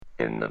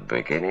In the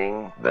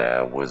beginning,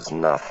 there was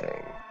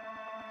nothing.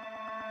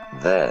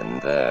 Then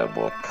there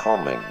were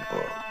comic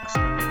books.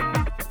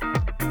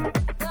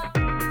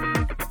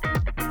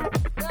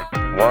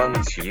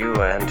 Once you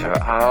enter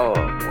our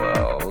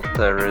world,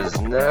 there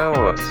is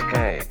no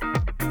escape.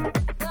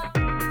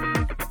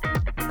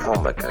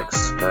 Comic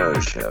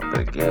exposure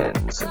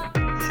begins in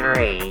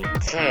 3,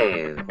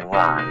 2,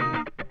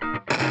 1.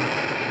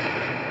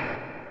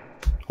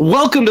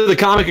 Welcome to the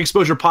Comic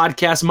Exposure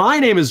Podcast. My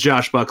name is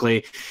Josh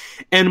Buckley,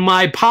 and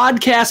my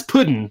podcast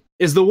puddin'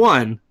 is the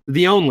one,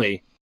 the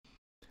only.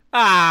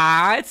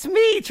 It's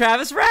me,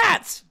 Travis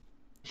Ratz.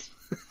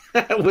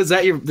 Is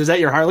that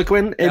your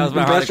Harlequin That was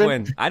my impression?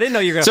 Harlequin. I didn't know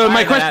you were going to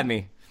fire that at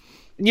me.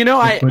 You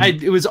know,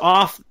 it was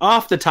off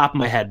the top of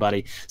my head,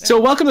 buddy. So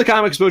welcome to the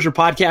Comic Exposure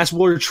Podcast,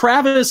 where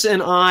Travis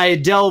and I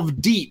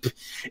delve deep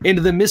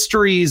into the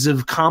mysteries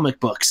of comic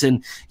books.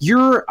 And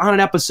you're on an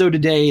episode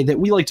today that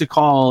we like to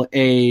call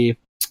a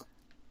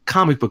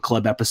comic book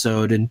club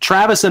episode. And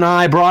Travis and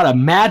I brought a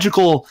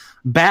magical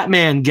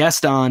Batman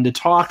guest on to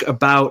talk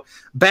about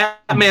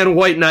Batman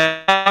White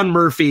Knight, Sean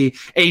Murphy,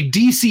 a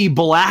DC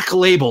Black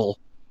Label.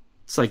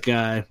 It's like...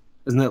 isn't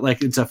that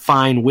like it's a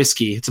fine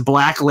whiskey? It's a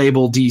Black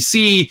Label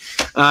DC.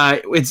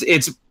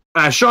 It's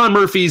Sean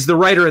Murphy's the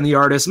writer and the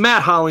artist,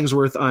 Matt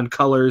Hollingsworth on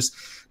colors,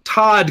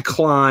 Todd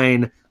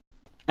Klein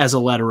as a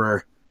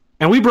letterer.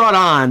 And we brought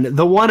on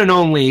the one and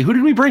only, who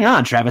did we bring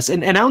on, Travis?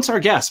 And announce our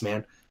guest,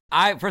 man.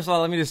 First of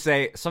all, let me just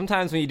say,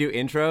 sometimes when you do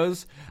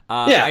intros,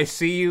 I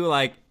see you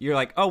like, you're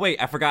like, oh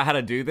wait, I forgot how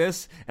to do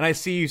this. And I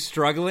see you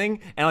struggling,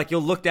 and like you'll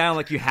look down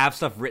like you have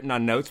stuff written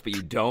on notes, but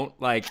you don't.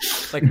 Like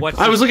what's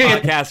I was looking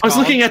at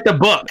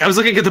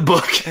the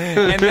book.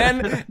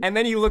 and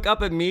then you look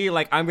up at me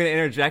like I'm going to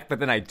interject, but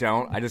then I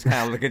don't. I just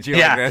kind of look at you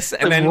like this,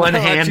 and then one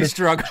let hand. you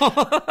struggle.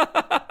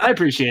 I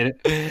appreciate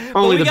it.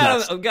 Only the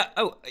best.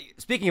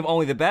 Speaking of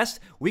only the best,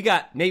 we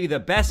got maybe the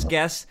best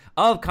guest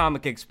of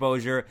Comic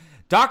Exposure,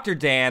 Dr.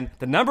 Dan,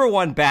 the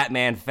 #1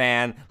 Batman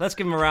fan. Let's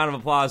give him a round of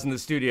applause in the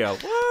studio.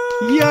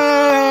 Woo!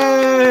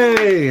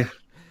 Yay!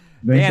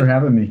 Thanks for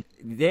having me.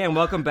 Dan,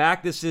 welcome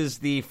back. This is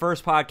the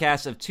first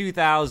podcast of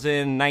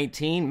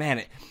 2019. Man,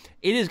 it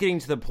is getting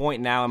to the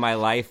point now in my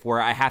life where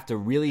I have to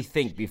really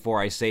think before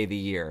I say the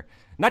year.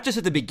 Not just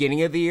at the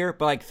beginning of the year,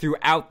 but like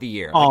throughout the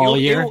year. All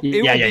year? It will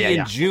be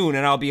in June,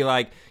 and I'll be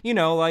like,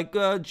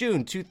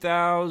 June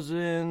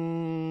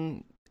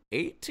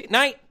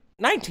 2018,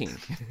 19.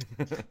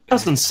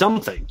 2000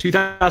 something.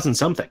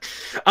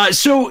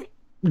 So,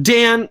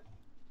 Dan,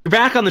 you're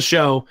back on the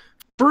show.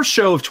 First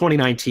show of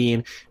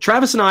 2019.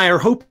 Travis and I are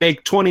hoping to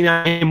make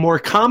 2019 a more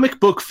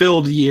comic book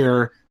filled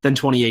year than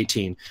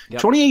 2018.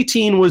 Yep.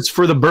 2018 was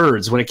for the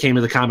birds when it came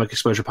to the Comic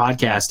Exposure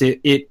Podcast.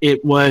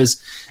 It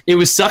was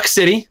Suck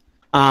City.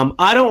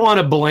 I don't want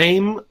to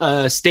blame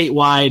a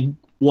statewide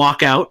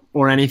walkout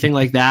or anything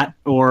like that,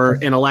 or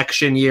an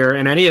election year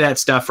and any of that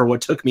stuff for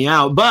what took me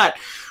out, but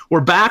we're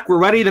back. We're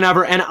ready than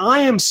ever. And I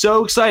am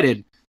so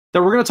excited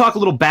that we're going to talk a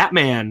little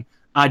Batman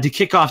to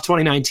kick off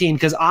 2019.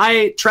 Because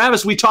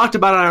Travis, we talked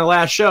about it on our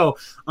last show.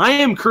 I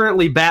am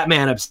currently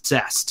Batman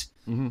obsessed.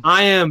 Mm-hmm.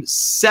 I am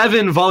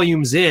 7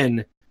 volumes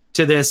in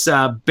to this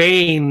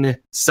Bane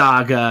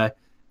saga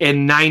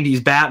in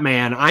 90s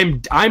Batman.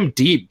 I'm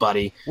deep,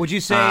 buddy. Would you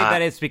say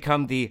that it's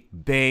become the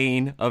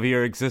bane of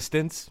your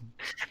existence?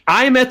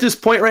 I'm at this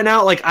point right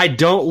now. Like, I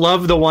don't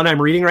love the one I'm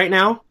reading right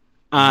now.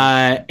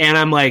 And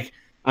I'm like,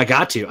 I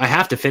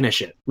have to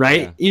finish it,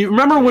 right? Yeah. You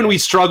remember when we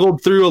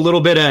struggled through a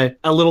little bit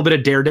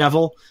of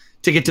Daredevil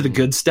to get to the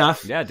good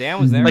stuff? Yeah, Dan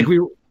was there. Like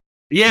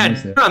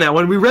on that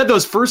one. We read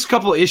those first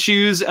couple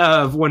issues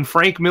of when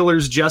Frank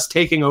Miller's just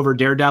taking over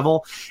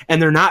Daredevil,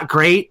 and they're not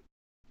great.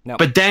 No.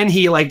 But then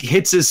he like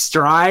hits his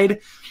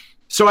stride.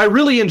 So I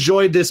really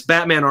enjoyed this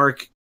Batman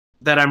arc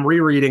that I'm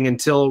rereading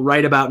until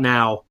right about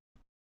now.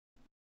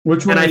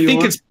 Which one?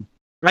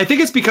 I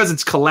think it's because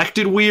it's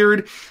collected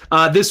weird.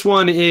 This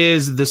one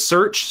is The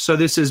Search. So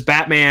this is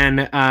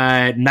Batman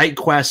Night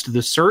Quest,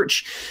 The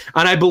Search.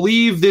 And I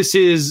believe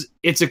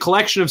it's a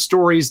collection of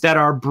stories that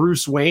are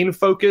Bruce Wayne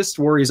focused,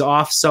 where he's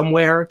off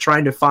somewhere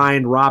trying to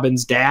find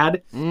Robin's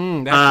dad.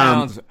 That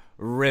sounds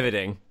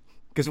riveting.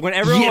 Because when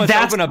everyone wants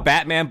to open a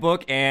Batman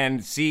book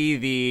and see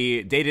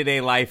the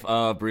day-to-day life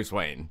of Bruce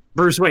Wayne.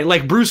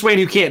 Like Bruce Wayne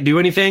who can't do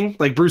anything.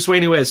 Like Bruce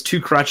Wayne who has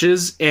 2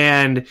 crutches,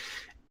 and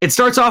it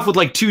starts off with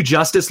like 2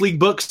 Justice League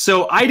books,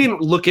 so I didn't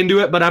look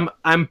into it, but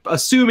I'm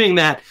assuming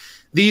that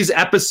these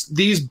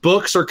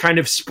books are kind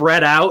of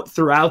spread out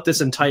throughout this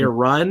entire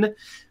run,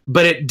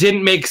 but it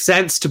didn't make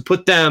sense to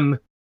put them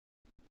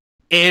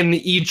in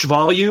each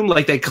volume.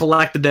 Like they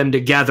collected them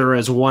together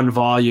as one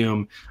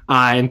volume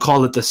and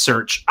called it The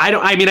Search. I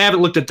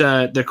haven't looked at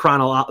the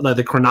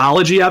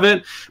chronology of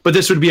it, but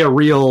this would be a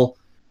real.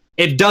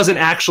 It doesn't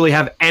actually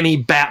have any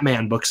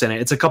Batman books in it.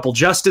 It's a couple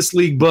Justice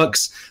League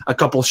books, a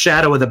couple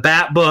Shadow of the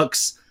Bat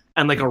books,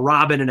 and like a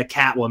Robin and a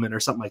Catwoman or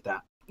something like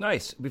that.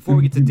 Nice. Before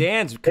we get to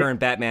Dan's current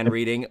Batman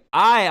reading,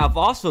 I have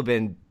also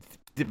been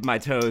dipping my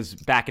toes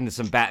back into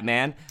some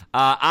Batman.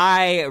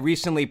 I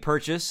recently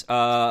purchased,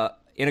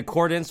 in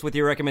accordance with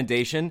your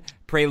recommendation,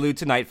 Prelude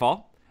to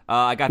Nightfall.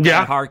 I got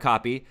that hard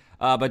copy.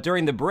 But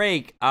during the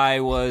break,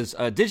 I was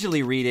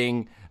digitally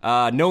reading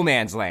No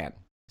Man's Land.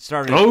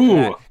 Started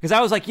because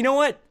I was like, you know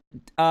what?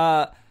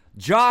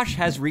 Josh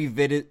has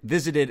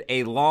revisited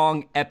a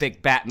long,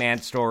 epic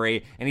Batman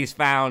story, and he's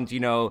found,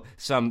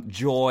 some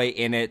joy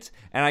in it.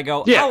 And I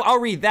go, I'll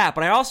read that.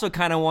 But I also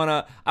kind of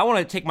want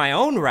to take my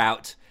own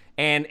route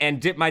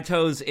and dip my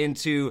toes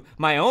into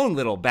my own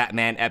little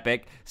Batman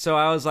epic. So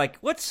I was like,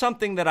 what's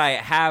something that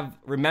I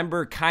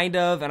remember kind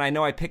of, and I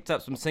know I picked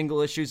up some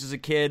single issues as a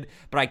kid,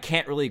 but I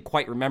can't really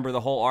quite remember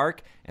the whole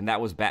arc, and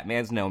that was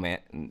Batman's No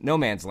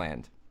Man's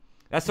Land.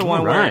 That's the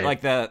one where like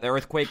the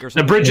earthquake or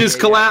something. The bridges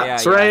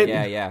collapse, right?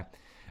 Yeah.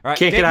 All right,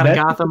 can't get out of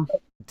Gotham.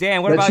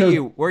 Dan, what about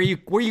you?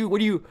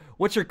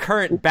 What's your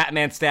current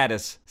Batman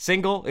status?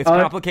 Single? It's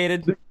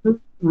complicated.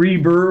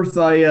 Rebirth.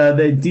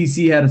 The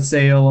DC had a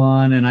sale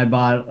on, and I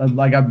bought. I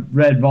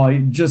read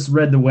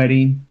the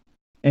Wedding,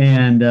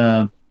 and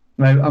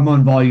I'm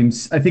on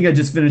volumes. I think I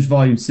just finished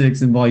volume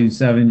 6, and volume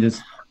 7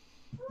 just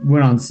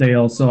went on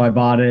sale, so I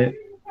bought it.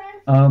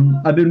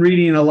 I've been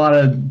reading a lot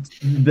of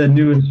the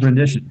newest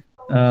rendition.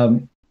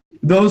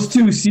 Those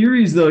two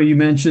series, though, you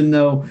mentioned,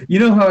 though, you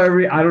know how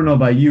I don't know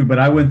about you, but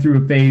I went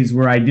through a phase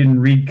where I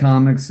didn't read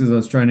comics because I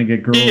was trying to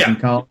get girls in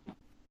college.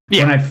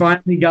 Yeah. When I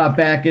finally got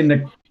back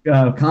into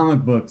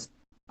comic books,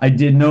 I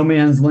did No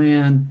Man's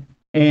Land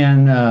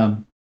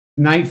and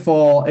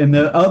Nightfall, and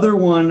the other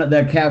one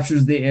that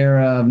captures the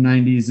era of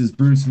 90s is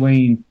Bruce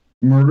Wayne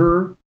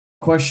Murderer, ?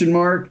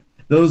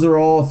 Those are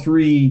all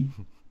three.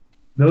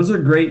 Those are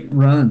great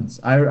runs.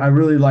 I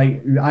really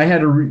like.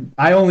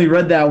 I only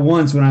read that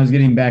once when I was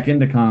getting back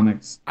into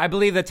comics. I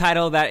believe the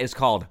title of that is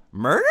called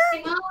Murder.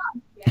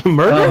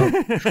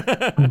 Murder.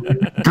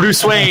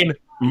 Bruce Wayne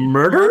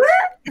Murderer.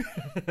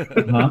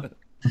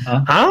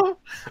 Huh?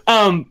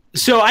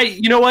 So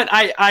you know what?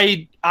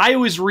 I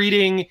was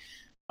reading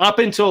up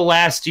until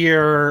last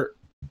year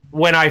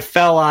when I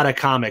fell out of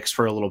comics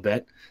for a little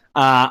bit.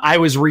 I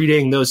was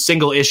reading those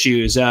single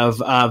issues of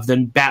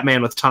the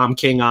Batman with Tom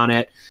King on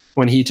it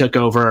when he took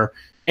over,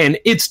 and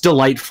it's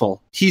delightful.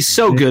 He's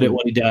so good at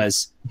what he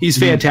does. He's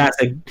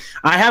fantastic.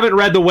 I haven't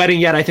read The Wedding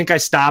yet. I think I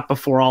stopped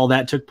before all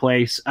that took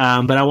place,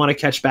 but I want to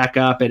catch back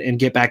up and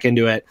get back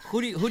into it.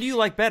 Who do you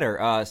like better?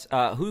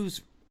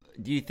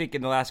 Do you think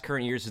in the last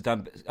current years has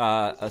done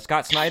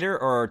Scott Snyder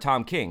or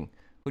Tom King?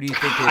 Who do you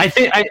think?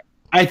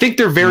 I think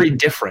they're very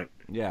different.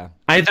 Yeah,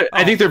 I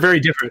think they're very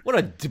different. What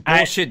a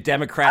bullshit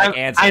Democratic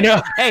answer! I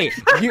know. Hey,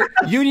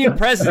 union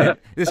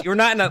president. We're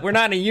not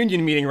in a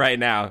union meeting right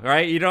now,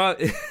 right? You know,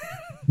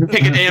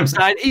 pick a damn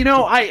side.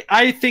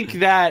 I think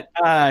that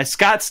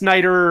Scott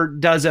Snyder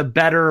does a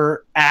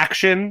better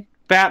action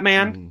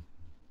Batman.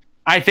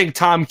 I think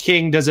Tom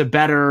King does a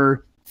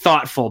better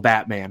thoughtful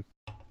Batman.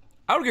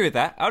 I would agree with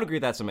that. I would agree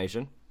with that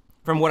summation.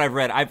 From what I've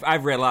read,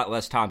 I've read a lot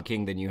less Tom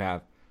King than you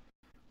have.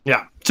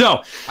 Yeah.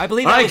 So I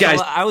believe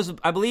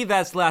I believe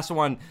that's the last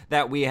one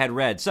that we had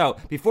read. So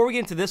before we get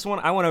into this one,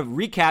 I want to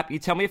recap. You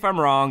tell me if I'm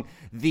wrong.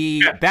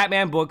 The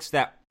Batman books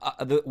that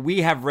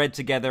we have read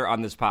together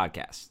on this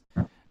podcast.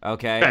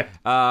 Okay.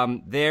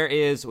 There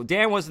is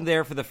Dan wasn't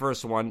there for the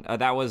first one.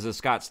 That was the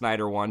Scott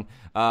Snyder one.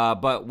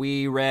 But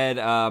we read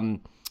the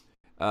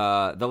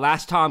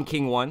last Tom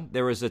King one.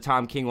 There was a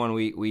Tom King one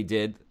we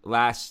did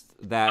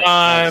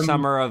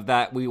summer of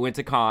that we went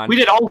to con. We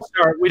did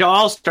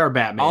All-Star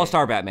Batman.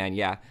 All-Star Batman,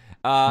 yeah.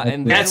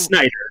 And that's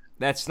Snyder.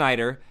 That's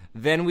Snyder.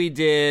 Then we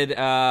did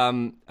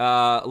Long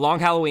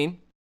Halloween.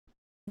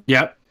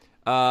 Yep.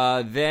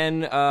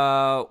 Then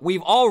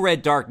we've all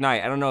read Dark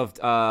Knight. I don't know if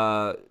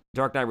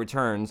Dark Knight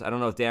Returns. I don't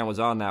know if Dan was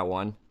on that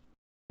one.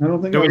 I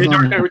don't think I was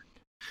on that.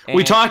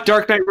 We talked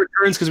Dark Knight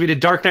Returns because we did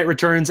Dark Knight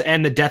Returns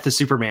and the Death of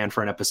Superman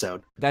for an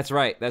episode. That's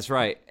right.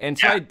 And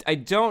so I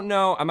don't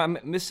know. I'm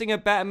missing a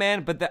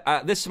Batman, but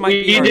this might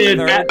be our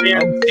third.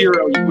 Batman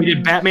Zero. We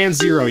did Batman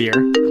 0 Year.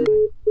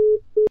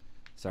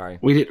 Sorry.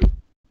 We did.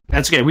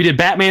 That's okay. We did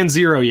Batman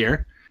 0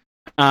 Year.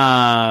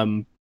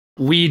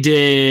 We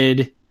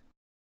did.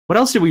 What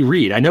else did we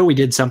read? I know we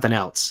did something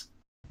else.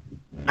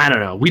 I don't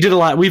know. We did a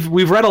lot.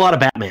 We've read a lot of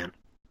Batman.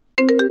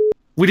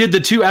 We did the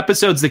 2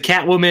 episodes, the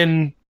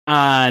Catwoman.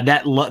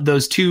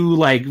 Those 2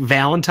 like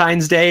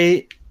Valentine's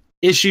Day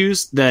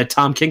issues, the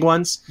Tom King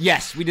ones.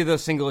 Yes, we did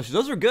those single issues.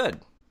 Those are good.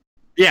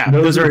 Yeah,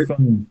 those are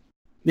fun.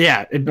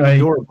 Yeah,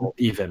 adorable,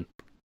 even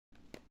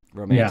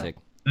romantic.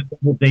 Yeah.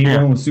 The day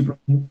one was super.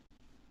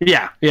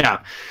 Yeah.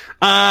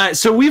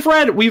 So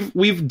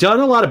we've done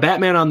a lot of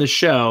Batman on the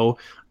show.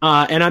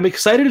 And I'm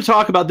excited to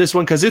talk about this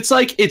one because it's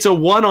a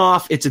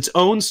one-off. It's its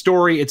own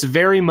story. It's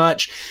very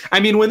much. I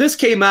mean, when this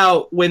came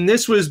out, when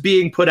this was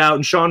being put out,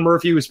 and Sean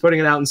Murphy was putting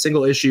it out in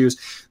single issues,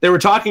 they were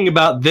talking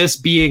about this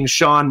being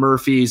Sean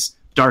Murphy's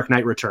Dark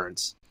Knight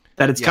Returns.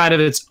 That it's kind of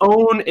its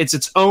own. It's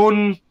its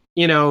own,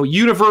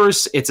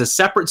 universe. It's a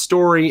separate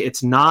story.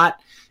 It's not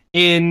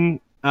in,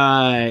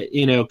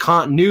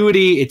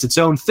 continuity. It's its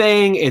own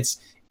thing. It's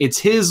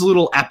his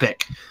little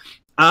epic.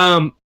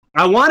 I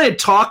want to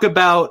talk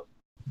about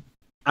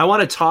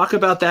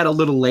that a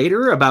little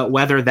later, about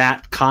whether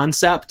that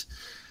concept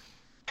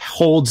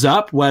holds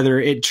up, whether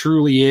it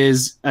truly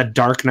is a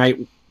Dark Knight,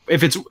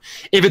 if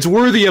it's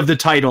worthy of the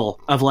title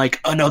of like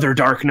another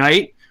Dark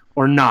Knight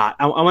or not.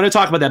 I want to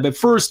talk about that. But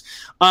first,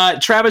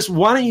 Travis,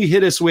 why don't you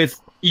hit us with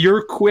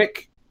your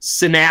quick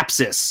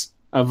synopsis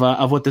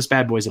of what this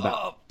bad boy's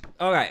about?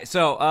 Okay,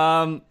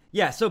 so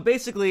so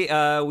basically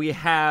we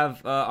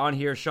have on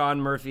here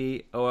Sean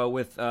Murphy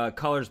with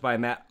colors by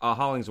Matt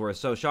Hollingsworth.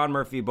 So Sean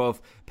Murphy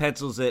both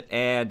pencils it,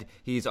 and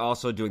he's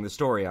also doing the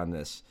story on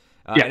this.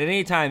 And at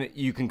any time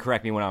you can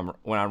correct me when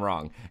I'm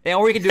wrong,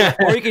 or you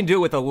can do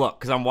it with a look,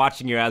 because I'm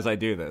watching you as I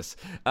do this.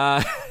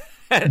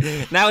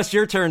 Now it's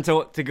your turn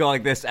to go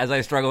like this as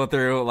I struggle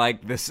through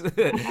like this.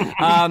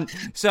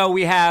 So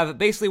we have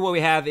basically what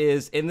we have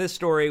is in this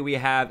story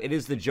it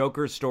is the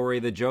Joker story.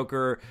 The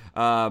Joker.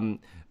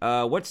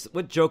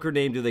 What Joker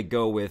name do they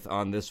go with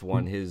on this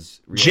one?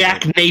 His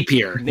Jack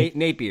Napier.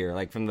 Napier,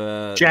 like from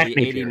the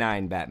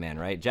 89 Batman,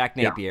 right? Jack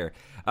Napier.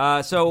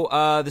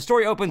 So the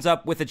story opens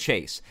up with a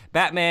chase.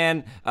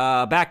 Batman,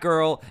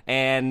 Batgirl,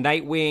 and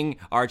Nightwing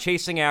are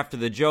chasing after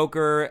the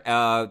Joker.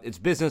 It's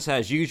business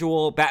as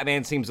usual.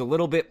 Batman seems a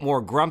little bit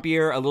more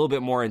grumpier, a little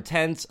bit more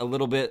intense, a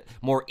little bit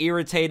more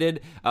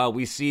irritated.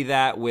 We see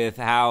that with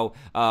how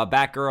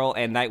Batgirl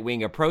and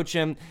Nightwing approach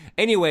him.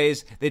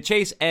 Anyways, the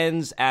chase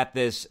ends at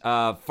this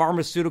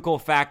pharmaceutical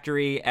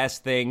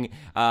factory-esque thing,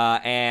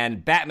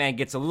 and Batman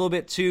gets a little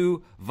bit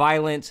too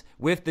violent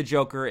with the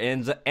Joker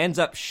and ends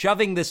up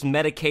shoving this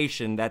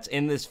medication that's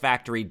in this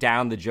factory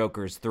down the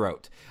Joker's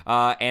throat.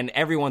 And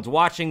everyone's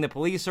watching. The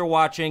police are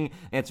watching.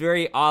 And it's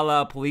very a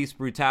la police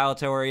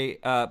brutality,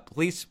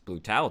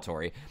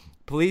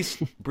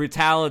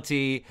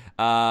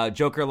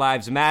 Joker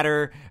Lives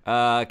Matter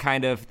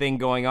kind of thing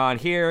going on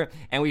here.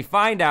 And we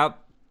find out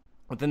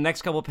with the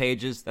next couple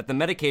pages that the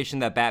medication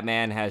that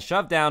Batman has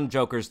shoved down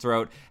Joker's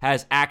throat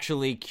has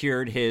actually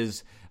cured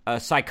his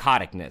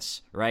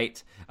psychoticness,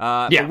 right?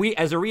 But we,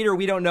 as a reader,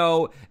 we don't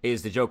know,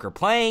 is the Joker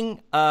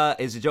playing?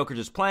 Is the Joker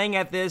just playing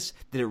at this?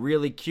 Did it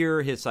really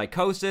cure his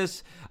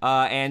psychosis?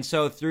 And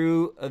so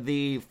through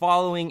the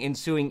following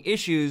ensuing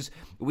issues,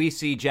 we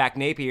see Jack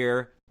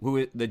Napier,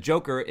 who the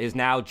Joker is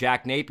now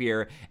Jack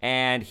Napier,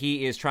 and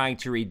he is trying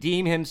to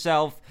redeem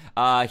himself.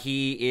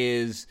 He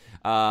is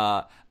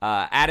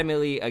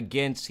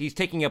adamantly he's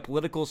taking a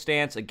political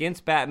stance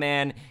against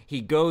Batman. He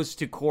goes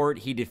to court,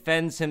 he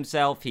defends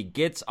himself, he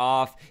gets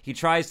off, he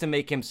tries to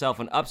make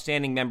himself an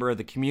upstanding member of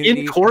the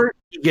community. In court?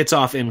 He gets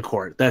off in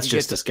court. That's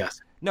just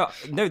disgusting. No,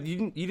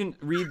 you didn't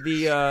read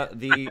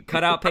the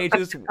cutout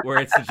pages where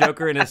it's the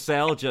Joker in his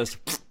cell just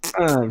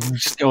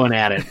going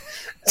at it.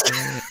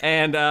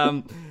 And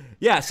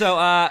he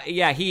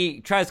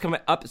tries to become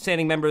an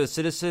upstanding member of the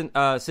citizen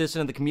of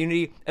the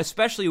community,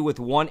 especially with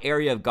one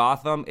area of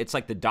Gotham. It's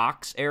like the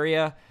docks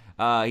area.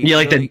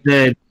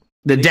 The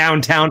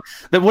downtown.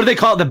 What do they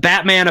call it? The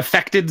Batman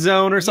affected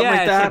zone or something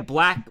like that?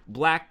 Like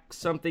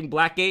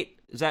Blackgate.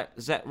 Does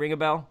that ring a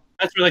bell?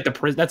 That's really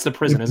like that's the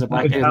prison, is it?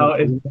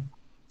 It's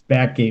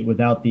Batgate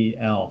without the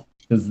L.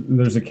 Because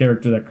there's a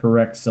character that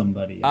corrects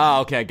somebody. Oh,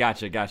 okay,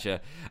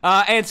 gotcha.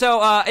 And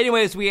so,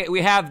 anyways,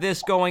 we have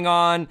this going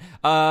on.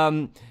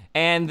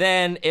 And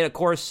then, of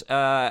course,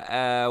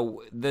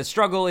 the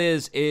struggle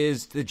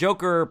is the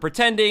Joker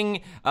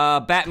pretending.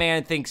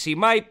 Batman thinks he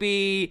might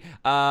be.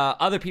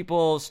 Other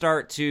people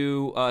start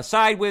to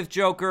side with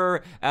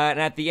Joker. And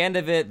at the end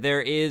of it,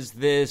 there is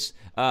this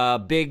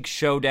big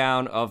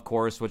showdown, of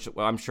course, which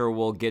I'm sure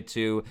we'll get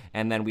to.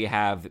 And then we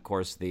have, of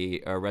course,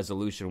 the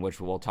resolution,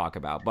 which we'll talk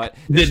about. But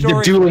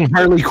the dueling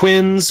Harley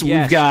Quinns.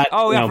 Yes. We've got.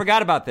 Oh, I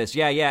forgot about this.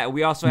 Yeah.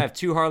 We also have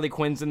 2 Harley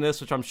Quinns in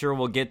this, which I'm sure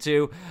we'll get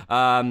to.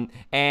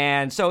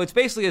 And so it's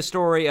basically a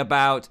story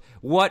about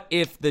what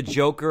if the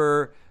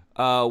Joker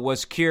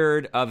was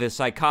cured of his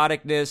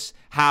psychoticness.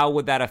 How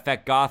would that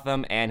affect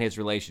Gotham and his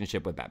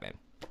relationship with Batman?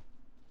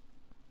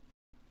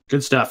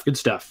 Good stuff.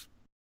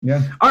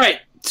 Yeah. All right.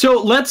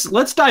 So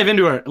let's dive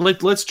into it.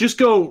 Let's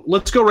go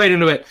right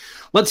into it.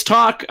 Let's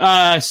talk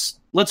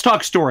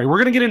story. We're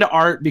gonna get into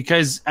art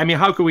because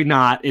how could we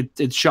not?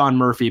 It's Sean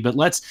Murphy, but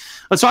let's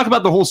talk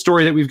about the whole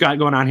story that we've got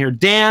going on here.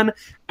 Dan,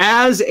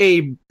 as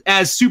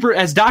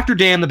Dr.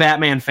 Dan the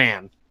Batman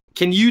fan,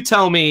 can you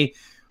tell me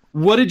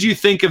what did you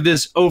think of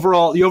the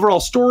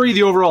overall story,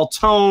 the overall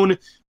tone?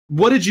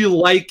 What did you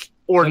like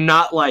or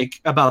not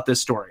like about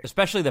this story?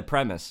 Especially the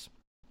premise.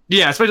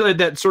 Yeah, especially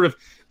that sort of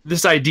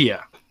this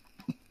idea.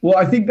 Well,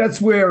 I think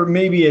that's where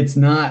maybe it's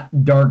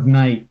not Dark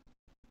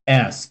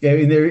Knight-esque.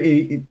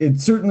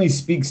 It certainly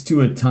speaks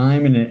to a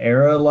time and an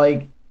era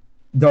like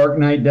Dark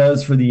Knight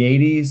does for the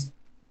 80s.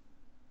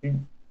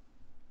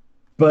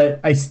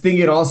 But I think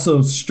it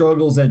also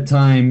struggles at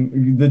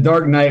time. The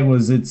Dark Knight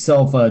was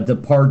itself a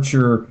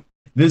departure.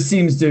 This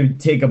seems to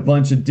take a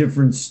bunch of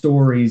different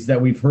stories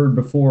that we've heard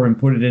before and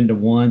put it into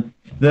one.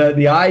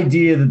 The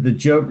idea that the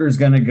Joker's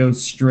going to go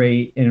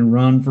straight and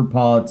run for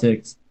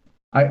politics,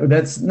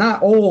 that's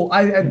not old.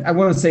 I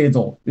want to say it's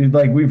old.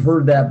 Like we've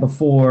heard that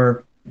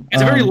before.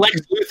 It's a very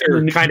Lex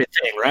Luthor kind of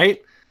thing,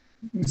 right?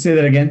 Say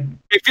that again.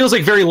 It feels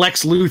like very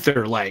Lex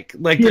Luthor like.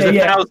 There's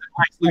 1,000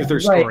 Lex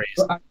Luthor stories.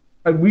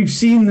 we've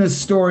seen this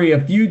story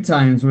a few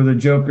times where the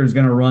Joker's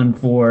going to run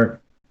for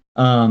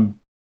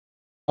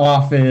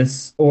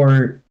office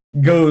or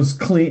goes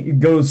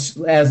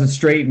as a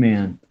straight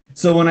man.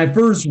 So when I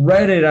first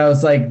read it, I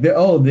was like,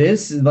 "Oh,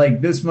 this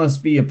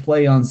must be a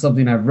play on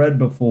something I've read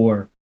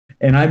before,"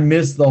 and I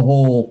missed the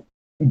whole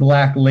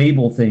Black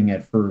Label thing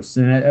at first,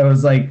 and I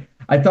was like,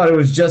 I thought it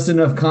was just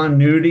enough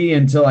continuity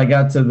until I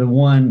got to the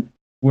one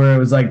where it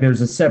was like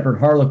there's a separate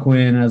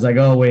Harlequin. And I was like,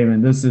 "Oh, wait a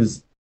minute, this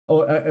is."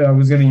 Oh, I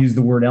was going to use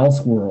the word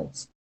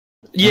Elseworlds.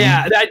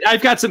 Yeah,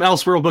 I've got some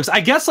Elseworld books. I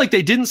guess like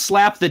they didn't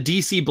slap the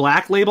DC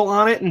Black Label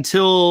on it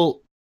until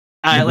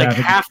like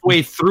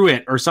halfway through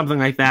it or something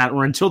like that,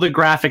 or until the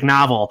graphic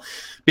novel,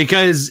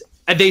 because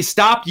they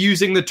stopped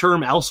using the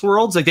term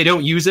Elseworlds. Like they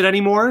don't use it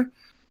anymore.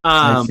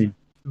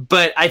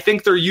 But I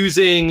think they're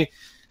using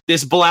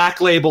this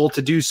Black Label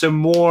to do some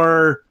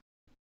more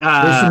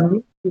there's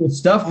some cool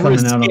stuff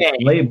coming out of the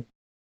label.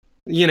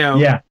 You know,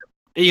 yeah.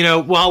 You know,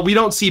 well, we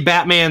don't see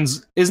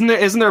Batman's. Isn't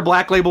there a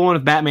Black Label one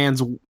with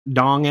Batman's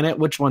dong in it?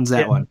 Which one's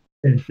that one?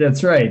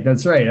 That's right.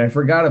 I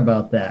forgot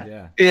about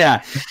that.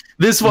 Yeah.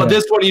 This one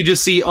you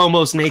just see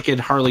almost naked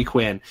Harley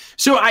Quinn.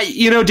 So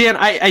Dan,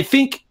 I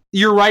think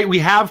you're right. We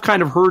have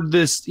kind of heard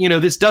this. You know,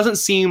 this doesn't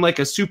seem like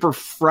a super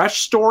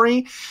fresh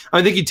story.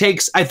 I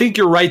think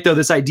you're right though.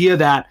 This idea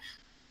that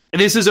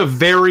this is a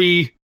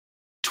very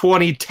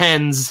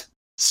 2010s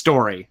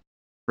story,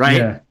 right?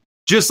 Yeah.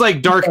 Just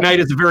like Dark Knight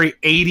is a very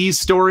 80s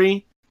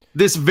story,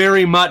 this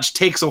very much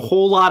takes a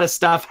whole lot of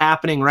stuff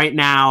happening right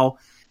now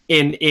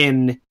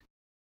in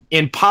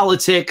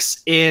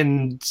politics,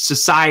 in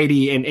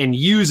society, and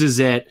uses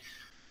it.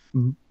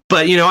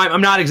 But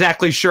I'm not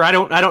exactly sure. I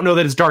don't know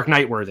that it's Dark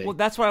Knight worthy. Well,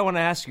 that's what I want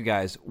to ask you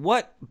guys.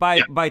 What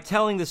by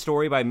telling the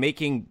story, by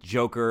making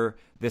Joker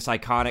this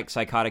iconic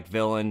psychotic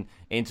villain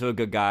into a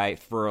good guy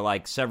for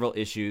like several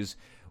issues,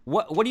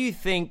 what do you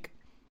think?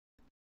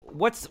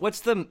 What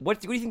do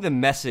you think the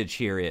message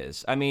here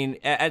is? I mean,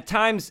 at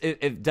times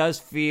it does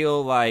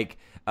feel like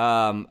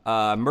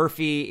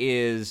Murphy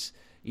is,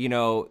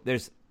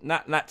 there's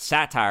not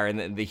satire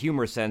in the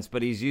humor sense,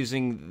 but he's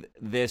using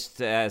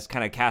this as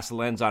kind of cast a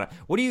lens on it.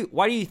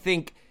 Why do you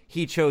think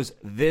he chose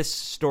this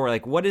story?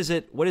 Like, what does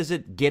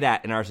it get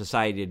at in our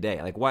society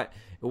today? Like,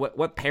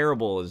 what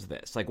parable is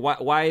this? Like,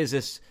 why is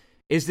this?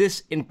 Is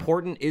this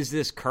important? Is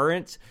this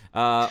current?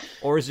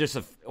 Or is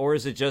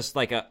it just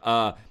like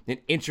an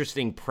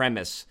interesting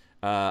premise,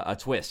 a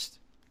twist?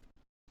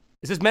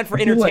 Is this meant for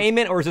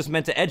entertainment, or is this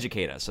meant to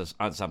educate us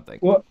on something?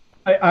 Well,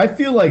 I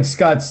feel like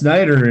Scott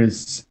Snyder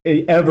is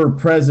ever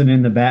present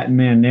in the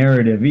Batman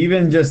narrative,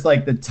 even just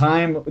like the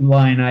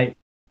timeline.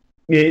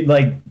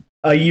 Like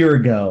a year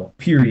ago,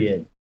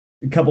 period.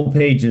 A couple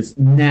pages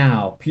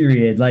now,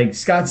 period. Like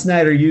Scott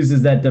Snyder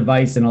uses that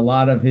device in a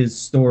lot of his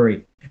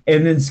story.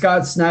 And then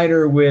Scott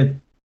Snyder with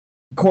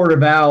Court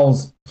of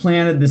Owls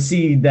planted the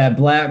seed that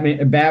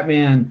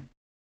Batman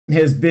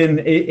has been,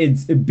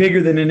 it's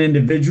bigger than an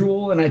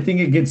individual. And I think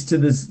it gets to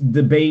this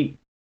debate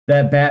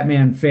that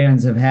Batman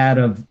fans have had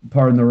of,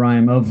 pardon the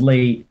rhyme, of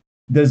late.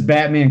 Does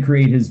Batman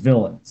create his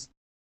villains?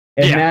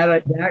 And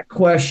that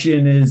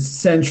question is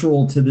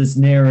central to this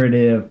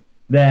narrative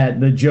that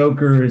the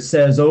Joker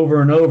says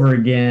over and over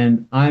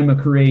again, I'm a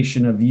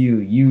creation of you.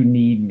 You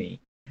need me.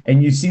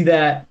 And you see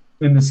that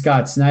in the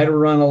Scott Snyder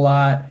run a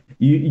lot.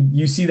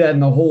 You see that in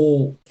the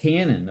whole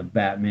canon of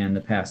Batman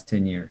the past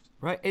 10 years.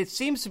 Right. It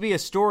seems to be a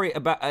story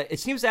about, it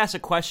seems to ask a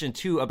question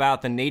too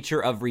about the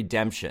nature of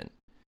redemption.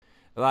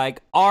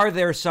 Like, are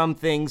there some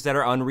things that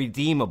are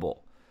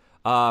unredeemable?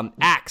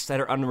 Acts that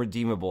are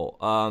unredeemable?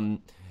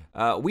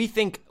 We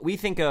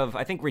think of,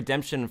 I think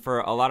redemption for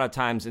a lot of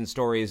times in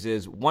stories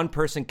is one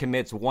person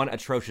commits one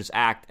atrocious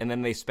act and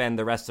then they spend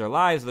the rest of their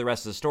lives, the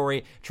rest of the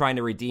story, trying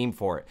to redeem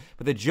for it.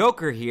 But the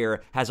Joker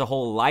here has a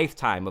whole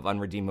lifetime of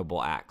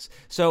unredeemable acts.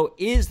 So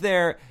is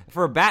there,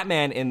 for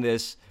Batman in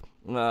this,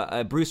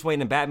 Bruce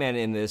Wayne and Batman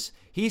in this,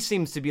 he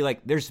seems to be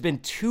like, there's been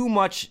too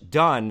much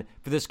done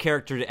for this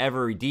character to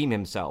ever redeem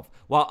himself.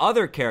 While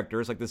other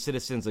characters, like the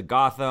citizens of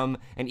Gotham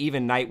and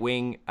even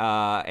Nightwing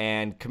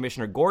and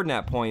Commissioner Gordon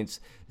at points,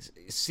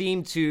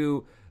 seem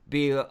to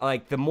be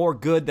like, the more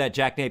good that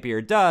Jack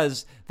Napier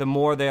does, the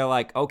more they're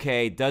like,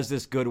 okay, does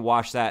this good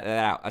wash that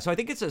out? So I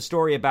think it's a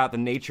story about the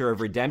nature of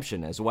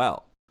redemption as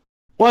well.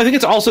 Well, I think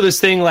it's also this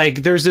thing,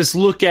 like, there's this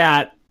look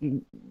at,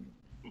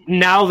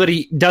 now that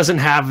he doesn't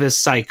have this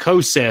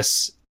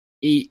psychosis,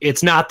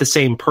 it's not the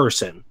same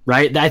person,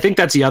 right? I think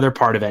that's the other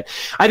part of it.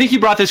 I think you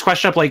brought this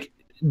question up, like,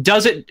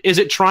 is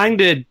it trying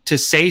to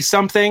say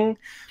something?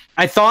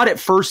 I thought at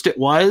first it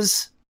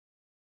was,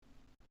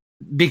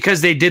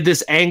 because they did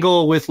this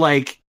angle with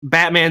like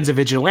Batman's a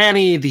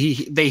vigilante.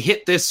 They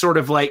hit this sort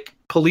of like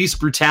police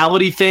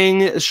brutality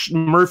thing.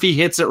 Murphy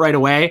hits it right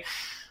away,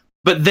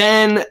 but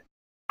then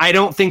I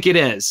don't think it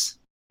is.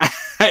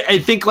 I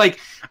think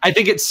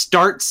it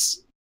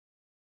starts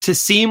to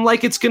seem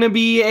like it's going to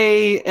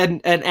be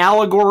an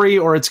allegory,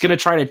 or it's going to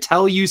try to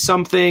tell you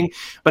something,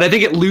 but I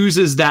think it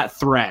loses that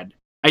thread.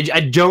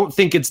 I don't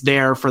think it's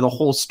there for the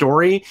whole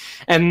story,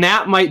 and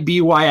that might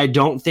be why I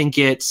don't think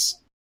it's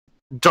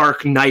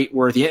Dark Knight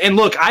worthy. And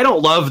look, I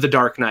don't love the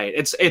Dark Knight.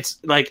 It's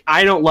like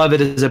I don't love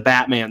it as a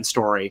Batman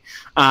story.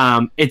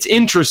 It's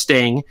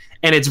interesting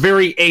and it's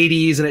very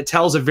 80s and it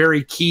tells a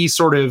very key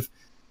sort of.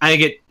 I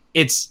think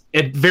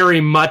it very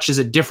much is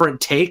a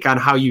different take on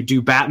how you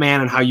do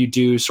Batman and how you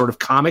do sort of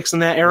comics in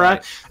that era,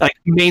 Right. like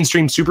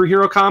mainstream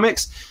superhero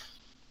comics.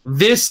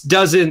 This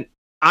doesn't.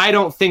 I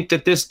don't think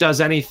that this does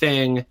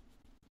anything.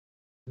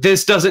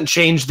 This doesn't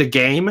change the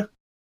game.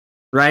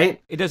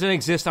 Right? It doesn't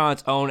exist on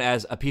its own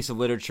as a piece of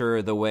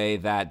literature the way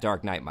that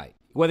Dark Knight might.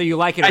 Whether you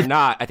like it or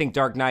not, I think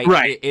Dark Knight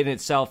in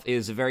itself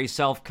is a very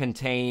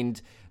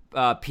self-contained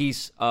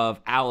piece of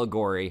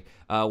allegory,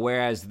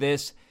 whereas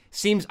this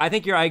seems. I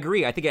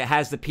agree. I think it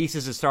has the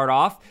pieces to start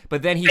off,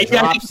 but then he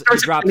drops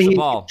the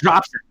ball.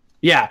 Drops it.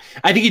 Yeah,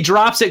 I think he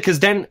drops it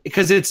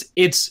because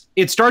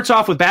it starts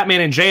off with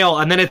Batman in jail,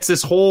 and then it's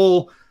this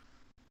whole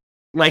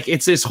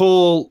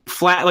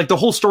flat. Like the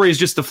whole story is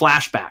just the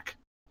flashback,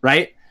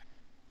 right?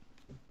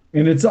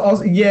 And it's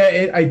also,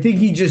 I think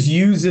he just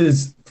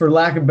uses, for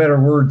lack of better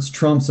words,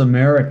 Trump's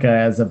America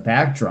as a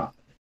backdrop.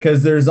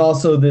 Because there's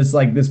also this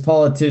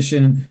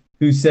politician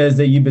who says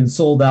that you've been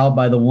sold out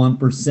by the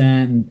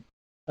 1%.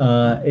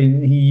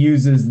 And he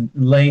uses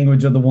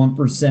language of the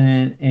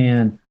 1%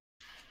 and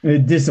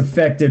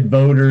disaffected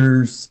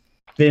voters,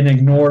 been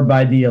ignored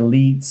by the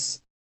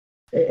elites.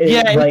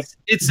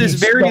 It's this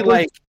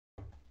very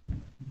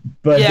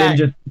then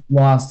just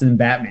lost in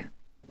Batman.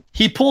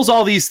 He pulls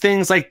all these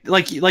things like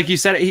you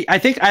said. I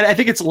think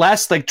it's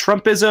less like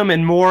Trumpism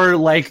and more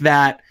like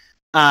that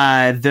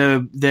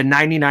the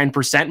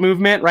 99%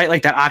 movement, right?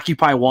 Like that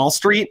Occupy Wall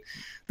Street.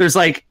 There's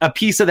like a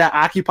piece of that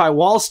Occupy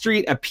Wall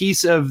Street, a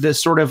piece of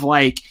this sort of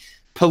like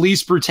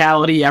police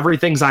brutality,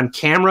 everything's on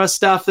camera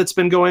stuff that's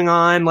been going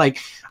on. Like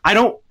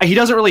he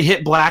doesn't really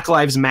hit Black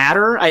Lives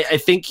Matter. I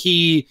think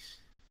he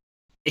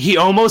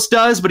almost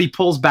does, but he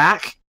pulls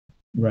back.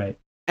 Right.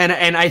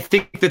 And I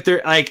think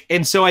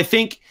that so I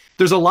think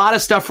there's a lot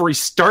of stuff where he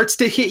starts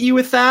to hit you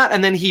with that,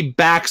 and then he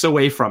backs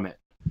away from it,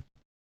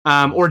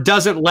 or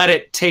doesn't let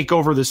it take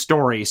over the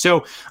story.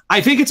 So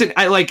I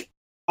think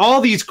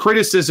all these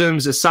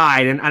criticisms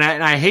aside, and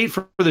I hate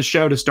for the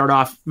show to start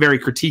off very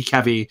critique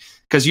heavy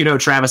because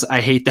Travis,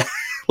 I hate that.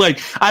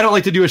 I don't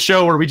like to do a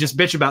show where we just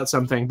bitch about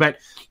something, but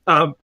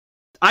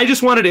I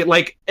just wanted it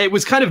it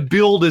was kind of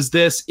billed as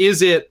this.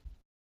 Is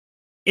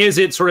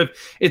it sort of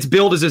it's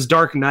billed as this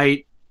Dark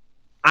Knight?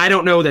 I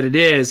don't know that it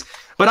is,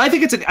 but I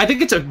think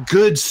it's a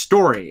good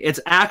story. It's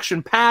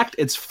action packed.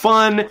 It's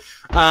fun.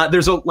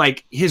 There's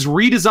his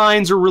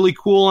redesigns are really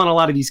cool on a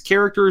lot of these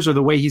characters, or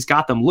the way he's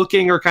got them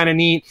looking are kind of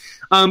neat.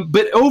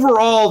 But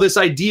overall, this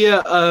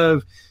idea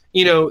of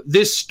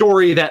this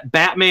story that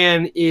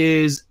Batman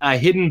is a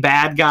hidden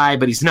bad guy,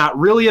 but he's not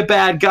really a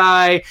bad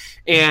guy,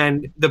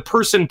 and the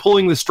person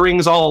pulling the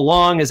strings all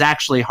along is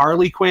actually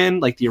Harley Quinn,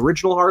 like the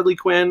original Harley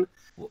Quinn.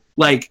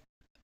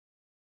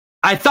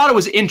 I thought it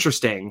was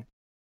interesting.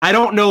 I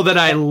don't know that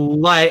I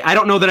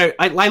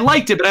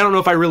liked it, but I don't know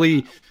if I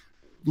really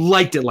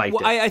liked it. Well,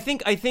 I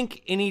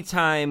think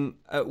anytime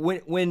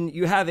when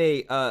you have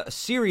a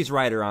series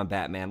writer on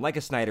Batman, like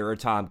a Snyder or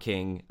Tom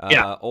King,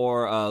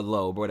 or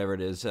Loeb, whatever it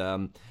is,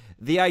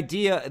 the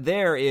idea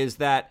there is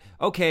that,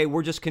 okay,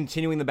 we're just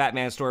continuing the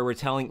Batman story. We're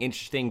telling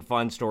interesting,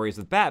 fun stories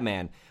with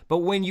Batman. But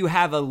when you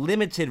have a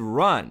limited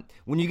run,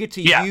 when you get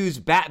to use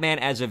Batman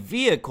as a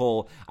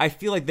vehicle, I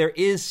feel like there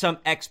is some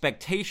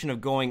expectation of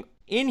going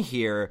in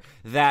here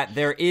that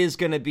there is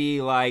going to be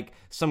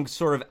some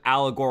sort of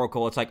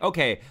allegorical. It's like,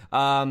 okay,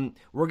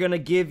 we're going to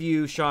give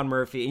you Sean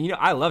Murphy. And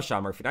I love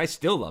Sean Murphy. I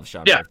still love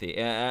Sean Murphy.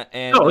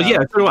 So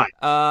do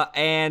I.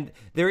 And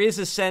there is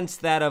a sense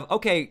that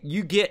okay,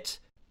 you get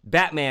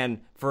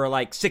Batman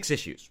for 6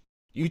 issues.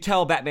 You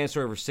tell Batman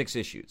story for 6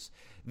 issues.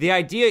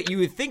 You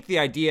would think the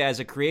idea as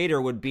a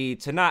creator would be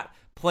to not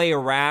play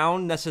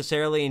around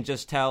necessarily and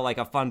just tell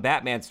a fun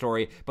Batman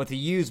story, but to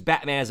use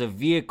Batman as a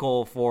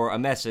vehicle for a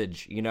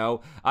message,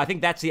 I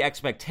think that's the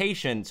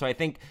expectation. So I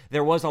think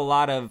there was a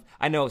lot of,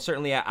 I know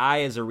certainly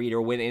I as a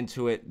reader went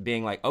into it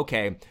being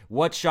okay,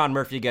 what's Sean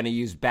Murphy going to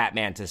use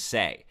Batman to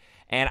say?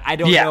 And I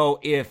don't know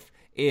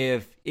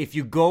if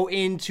you go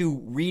into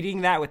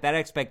reading that with that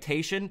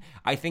expectation,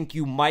 I think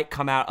you might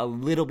come out a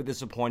little bit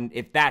disappointed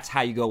if that's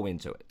how you go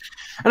into it.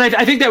 And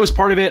I think that was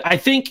part of it. I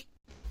think,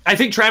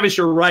 Travis,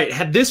 you're right.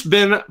 Had this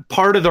been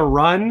part of the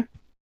run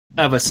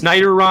of a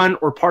Snyder run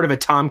or part of a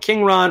Tom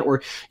King run,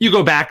 or you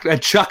go back a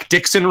Chuck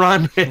Dixon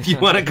run, if you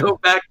want to go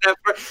back that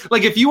far,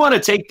 if you want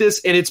to take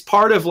this and it's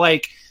part of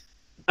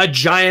a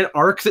giant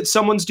arc that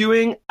someone's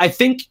doing, I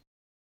think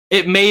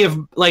it may have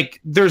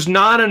there's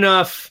not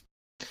enough.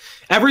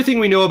 Everything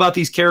we know about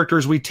these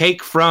characters we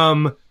take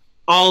from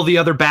all the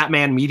other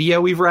Batman media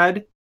we've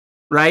read,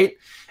 right?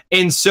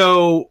 And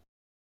so,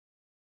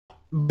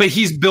 but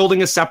he's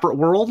building a separate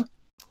world.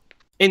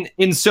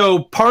 And so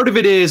part of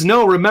it is,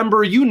 no,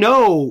 remember, you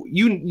know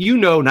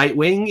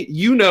Nightwing,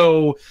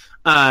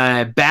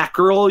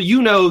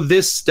 Batgirl,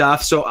 this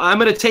stuff. So I'm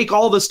going to take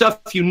all the stuff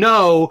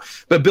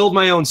but build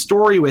my own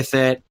story with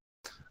it.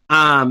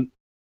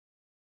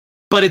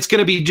 but it's going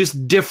to be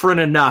just different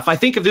enough. I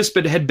think if this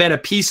had been a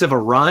piece of a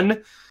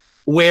run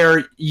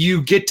where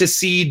you get to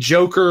see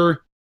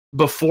Joker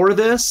before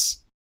this,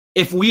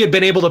 if we had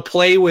been able to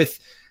play with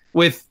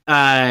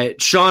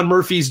Sean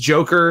Murphy's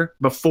Joker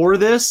before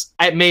this,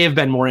 it may have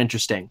been more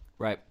interesting.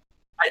 Right.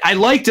 I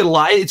liked it a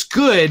lot. It's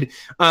good,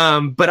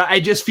 but I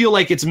just feel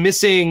like it's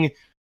missing.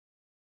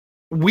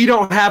 We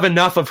don't have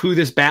enough of who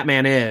this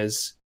Batman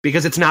is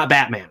because it's not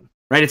Batman,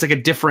 right? It's like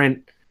a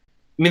different.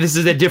 I mean, this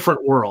is a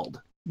different world.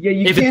 Yeah,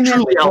 if it's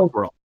truly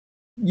Elseworld.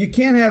 You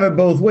can't have it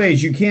both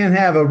ways. You can't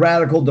have a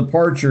radical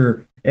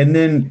departure and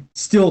then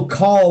still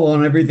call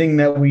on everything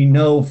that we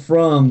know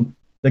from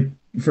the,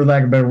 for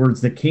lack of better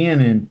words, the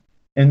canon,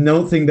 and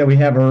don't think that we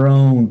have our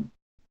own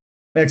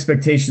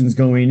expectations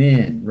going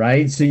in,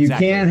 right? So you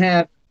can't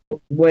have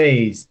both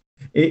ways.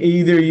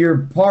 Either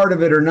you're part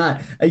of it or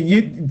not.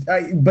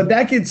 But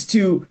that gets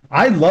to,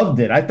 I loved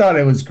it. I thought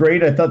it was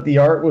great. I thought the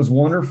art was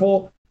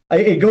wonderful.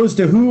 It goes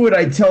to who would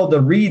I tell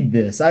to read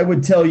this? I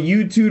would tell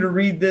you two to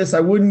read this. I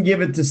wouldn't give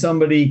it to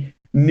somebody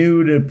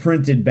new to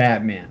printed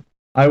Batman.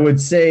 I would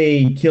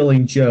say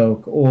Killing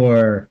Joke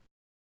or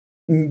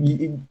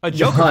a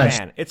Joker Hush.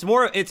 fan. It's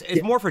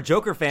more for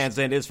Joker fans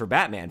than it is for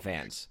Batman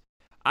fans.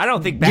 I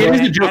don't think It is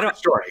Batman. a Joker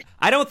story.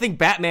 I don't think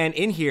Batman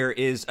in here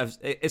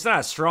it's not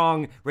a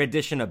strong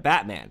rendition of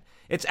Batman.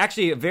 It's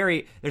actually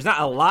there's not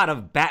a lot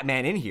of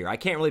Batman in here. I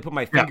can't really put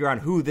my finger on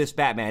who this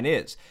Batman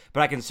is,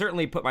 but I can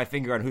certainly put my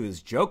finger on who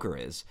this Joker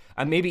is,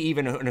 and maybe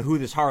even who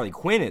this Harley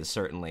Quinn is,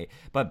 certainly.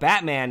 But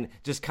Batman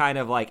just kind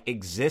of like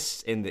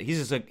exists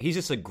he's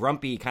just a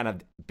grumpy kind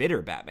of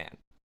bitter Batman.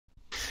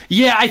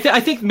 Yeah, I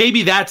think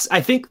maybe that's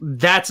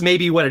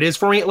maybe what it is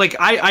for me. Like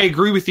I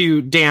agree with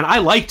you, Dan. I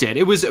liked it.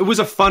 It was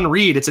a fun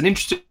read. It's an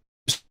interesting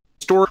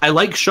story. I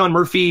like Sean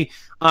Murphy,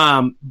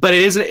 but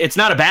it's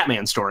not a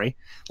Batman story.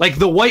 Like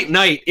the White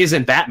Knight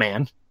isn't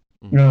Batman,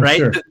 right?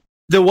 Sure.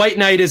 The White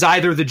Knight is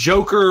either the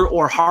Joker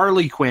or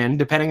Harley Quinn,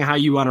 depending on how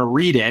you want to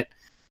read it.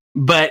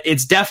 But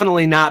it's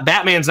definitely not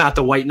Batman's not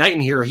the White Knight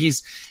in here.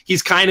 He's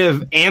kind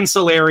of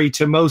ancillary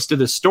to most of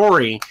the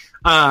story.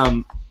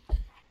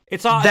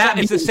 It's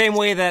the same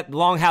way that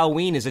Long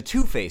Halloween is a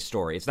Two-Face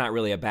story. It's not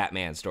really a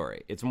Batman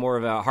story. It's more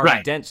of a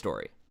Harvey Dent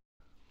story.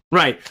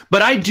 Right.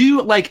 But I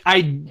do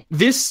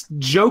this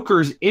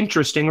Joker's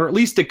interesting, or at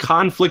least the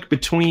conflict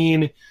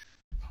between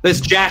this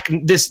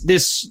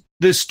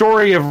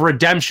story of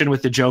redemption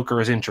with the Joker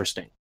is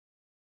interesting.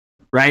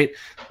 Right?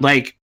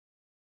 Like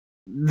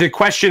the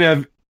question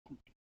of,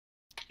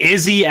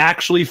 is he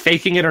actually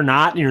faking it or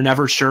not? And you're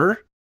never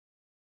sure.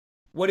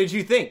 What did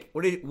you think?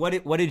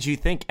 What did you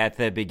think at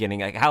the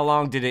beginning? Like, how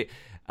long did it?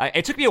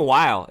 It took me a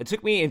while. It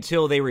took me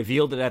until they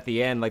revealed it at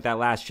the end, like that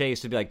last chase,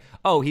 to be like,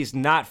 oh, he's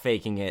not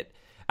faking it.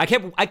 I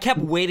kept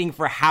waiting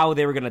for how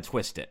they were going to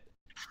twist it.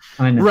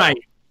 I know.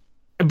 Right.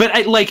 But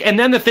and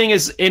then the thing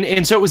is,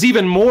 and so it was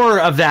even more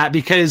of that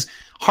because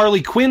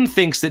Harley Quinn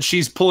thinks that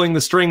she's pulling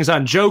the strings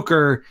on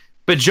Joker,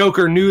 but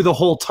Joker knew the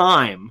whole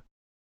time.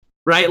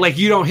 Right? Like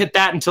you don't hit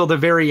that until the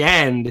very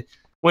end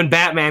when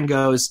Batman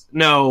goes,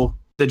 no,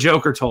 the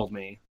Joker told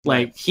me.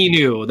 Like he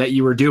knew that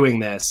you were doing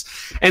this.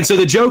 And so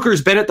the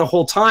Joker's been it the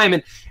whole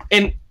time.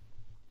 And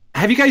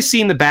have you guys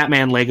seen the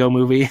Batman Lego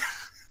movie?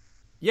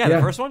 Yeah,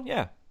 the first one?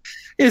 Yeah.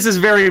 This is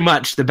very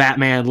much the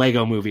Batman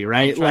Lego movie,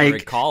 right? Like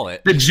recall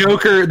it. The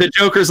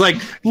Joker's like,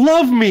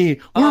 love me.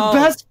 We're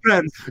best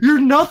friends. You're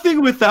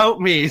nothing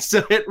without me.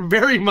 So it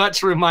very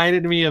much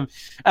reminded me of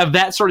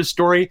that sort of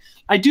story.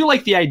 I do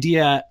like the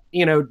idea,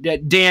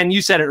 Dan,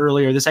 you said it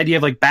earlier, this idea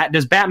of like,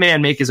 does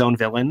Batman make his own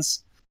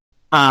villains?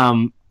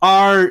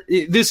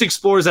 This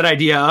explores that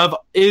idea of,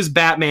 is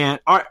Batman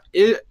and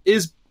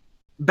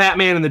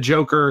the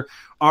Joker,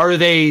 are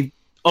they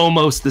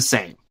almost the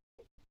same?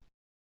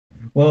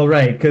 Well,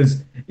 right,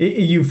 because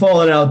you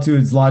follow it out to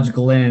its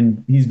logical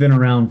end. He's been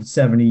around for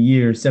 70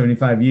 years,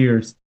 75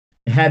 years.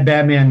 Had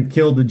Batman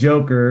killed the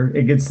Joker,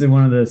 it gets to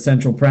one of the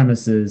central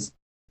premises.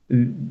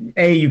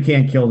 A, you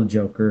can't kill the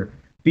Joker.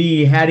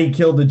 B, had he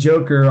killed the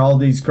Joker, all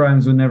these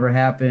crimes would never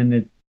happen.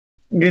 It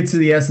gets to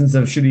the essence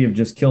of, should he have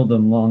just killed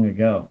them long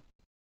ago?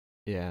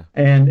 Yeah.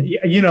 And,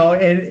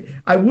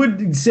 and I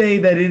would say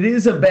that it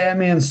is a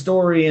Batman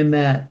story in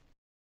that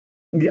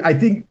I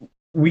think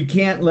we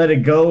can't let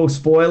it go.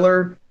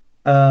 Spoiler.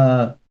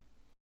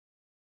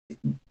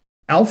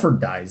 Alfred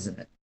dies in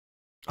it.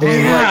 Oh,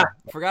 yeah.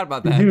 I forgot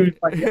about that. Dude,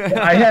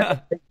 I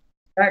had to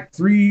back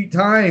 3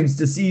 times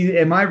to see,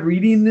 am I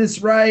reading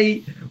this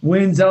right?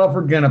 When's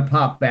Alfred gonna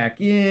pop back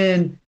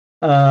in?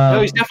 No,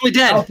 he's definitely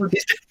dead.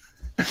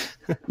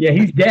 Yeah,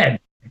 he's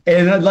dead.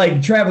 And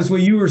like Travis,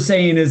 what you were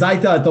saying is, I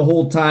thought the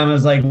whole time, I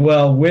was like,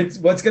 well,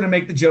 what's gonna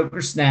make the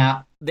Joker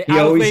snap? The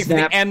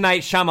M.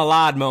 Night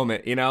Shyamalan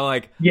moment,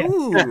 like, yeah.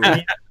 Ooh.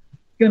 It's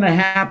gonna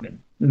happen.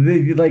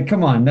 Like,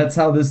 come on, that's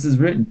how this is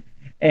written.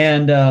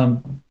 And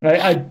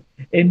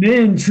and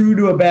then, true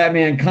to a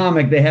Batman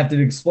comic, they have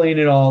to explain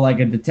it all like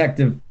a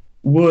detective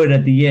would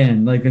at the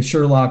end, like a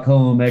Sherlock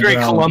Holmes. Very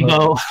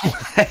Columbo.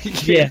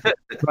 Yeah,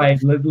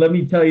 right. Let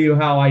me tell you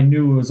how I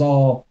knew it was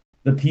all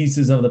the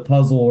pieces of the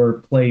puzzle or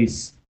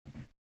place.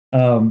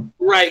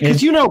 Right,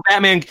 because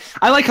Batman.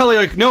 I like how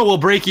they're like, no, we'll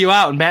break you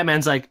out, and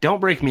Batman's like, don't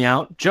break me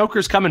out.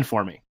 Joker's coming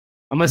for me.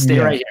 I'm gonna stay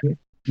right here.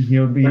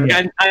 He'll be.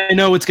 I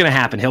know what's gonna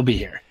happen. He'll be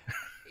here.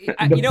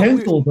 The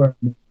pencils are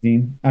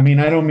amazing. I mean,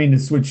 I don't mean to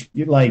switch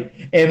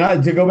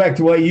to go back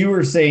to what you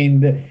were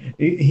saying.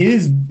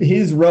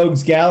 His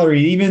rogues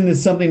gallery, even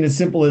something as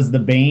simple as the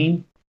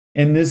Bane,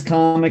 and this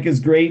comic is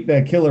great.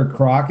 The Killer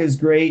Croc is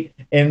great,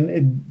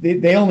 and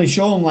they only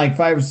show him like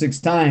 5 or 6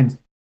 times,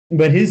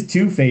 but his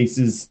Two-Face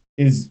is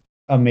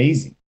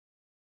amazing.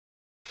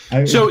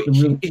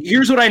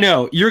 Here's what I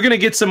know: you're gonna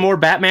get some more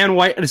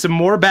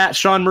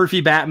Sean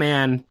Murphy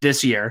Batman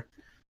this year,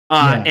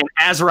 and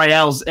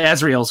Azrael's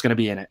gonna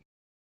be in it.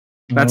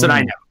 That's what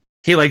I know.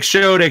 He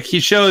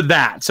showed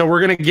that, so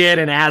we're gonna get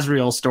an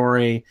Azrael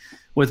story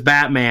with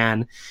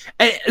Batman.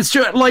 It's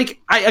just,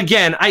 I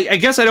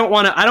guess I don't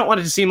want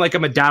it to seem like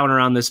I'm a downer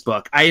on this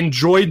book. I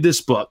enjoyed this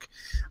book.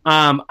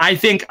 I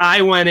think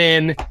I went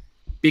in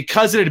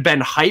because it had been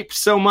hyped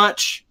so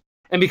much,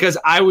 and because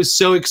I was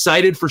so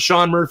excited for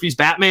Sean Murphy's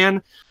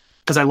Batman,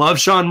 because I love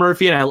Sean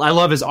Murphy and I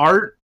love his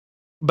art.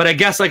 But I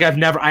guess there's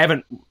not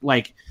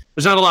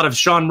a lot of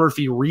Sean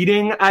Murphy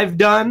reading I've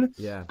done.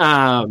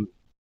 Yeah.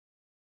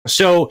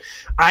 So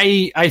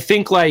I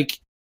think I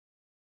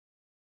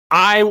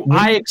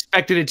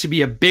expected it to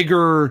be a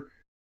bigger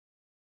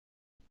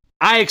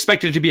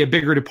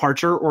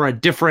departure or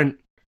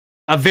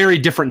a very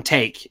different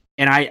take.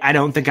 And I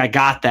don't think I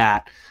got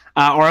that.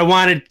 Or I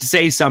wanted to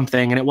say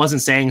something and it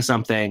wasn't saying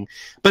something,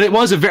 but it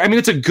was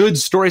it's a good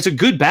story. It's a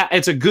good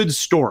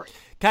story.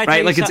 Can I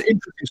it's an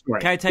interesting story.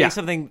 Can I tell you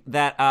something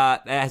that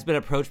has been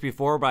approached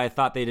before, but I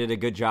thought they did a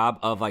good job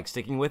of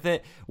sticking with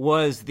it?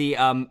 Was the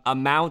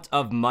amount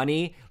of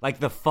money,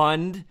 the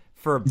fund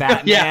for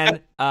Batman,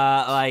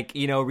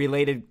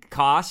 related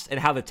costs, and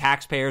how the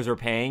taxpayers are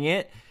paying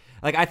it.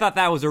 I thought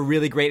that was a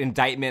really great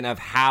indictment of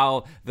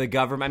how the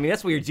government. I mean,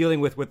 that's what you're dealing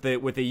with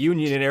the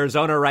union in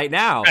Arizona right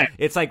now. Right.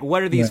 It's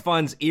what are these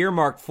funds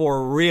earmarked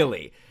for,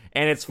 really?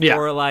 And it's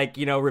for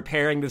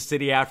repairing the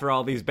city after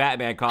all these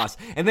Batman costs.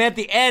 And then at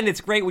the end,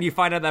 it's great when you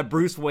find out that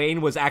Bruce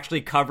Wayne was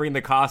actually covering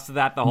the cost of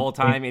that the whole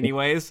time,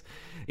 anyways.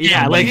 He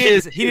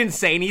didn't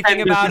say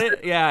anything about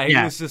it. Yeah, he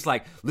was just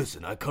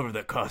listen, I covered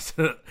that cost.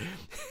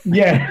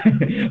 Yeah,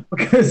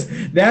 because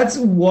that's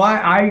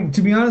why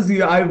to be honest with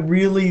you, I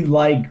really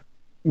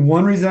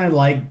one reason I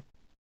like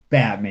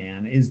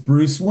Batman is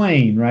Bruce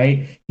Wayne,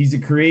 right? He's a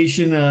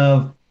creation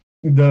of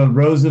the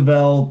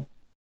Roosevelt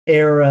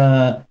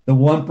era, the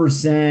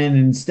 1%.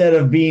 Instead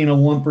of being a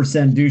 1%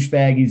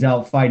 douchebag, he's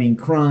out fighting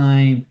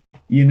crime.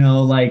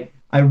 I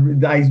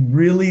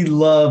really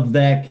love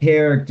that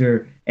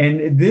character.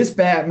 And this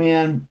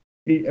Batman,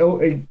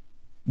 the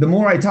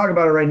more I talk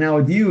about it right now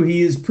with you,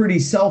 he is pretty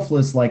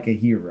selfless like a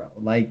hero.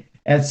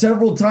 At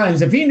several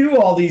times, if he knew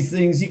all these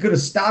things, he could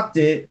have stopped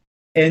it.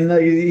 And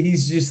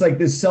he's just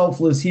this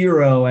selfless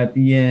hero at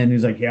the end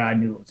who's yeah, I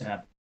knew what was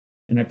happening.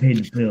 And I paid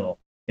the bill.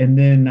 And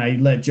then I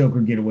let Joker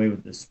get away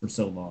with this for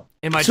so long.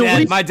 And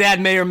my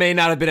dad may or may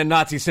not have been a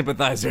Nazi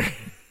sympathizer.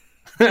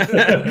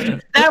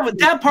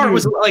 that part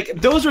was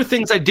those are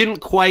things I didn't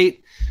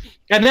quite,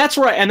 and that's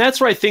where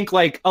I think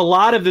a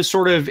lot of the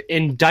sort of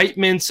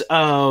indictments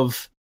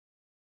of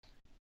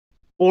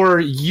or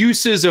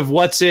uses of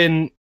what's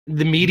in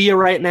the media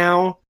right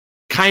now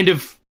kind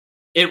of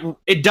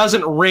it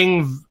doesn't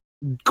ring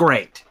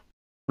great,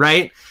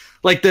 right?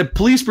 The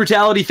police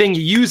brutality thing,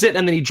 you use it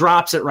and then he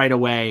drops it right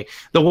away.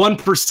 The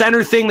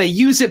 1%er thing, they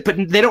use it, but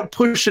they don't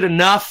push it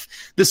enough.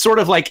 This sort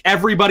of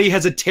everybody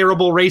has a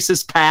terrible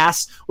racist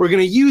past. We're going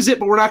to use it,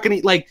 but we're not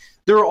going to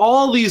there are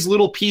all these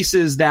little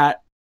pieces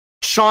that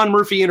Sean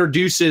Murphy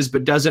introduces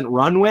but doesn't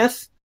run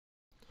with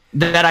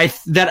that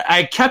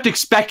I kept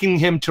expecting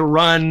him to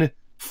run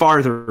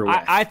farther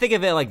away. I think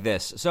of it like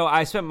this. So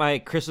I spent my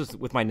Christmas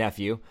with my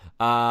nephew,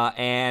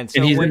 and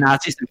he's a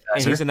Nazi sympathizer.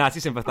 And he's a Nazi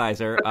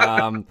sympathizer.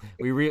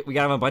 We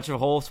got him a bunch of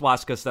whole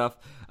swastika stuff.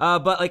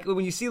 But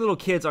when you see little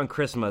kids on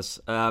Christmas,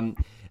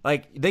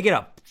 they get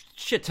a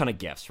shit ton of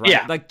gifts, right?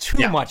 Yeah.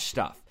 Too much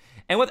stuff.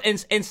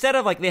 And instead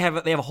of they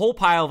have a whole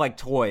pile of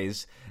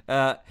toys.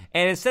 And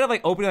instead of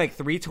opening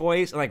 3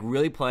 toys and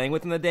really playing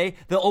with them the day,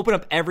 they'll open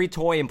up every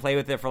toy and play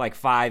with it for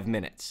 5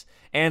 minutes.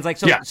 And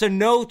it's so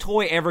no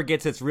toy ever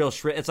gets its real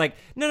shred. It's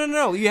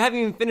no, you haven't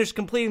even finished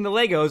completing the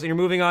Legos and you're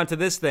moving on to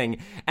this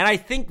thing. And I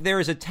think there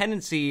is a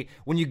tendency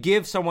when you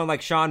give someone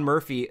like Sean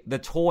Murphy the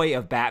toy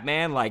of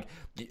Batman,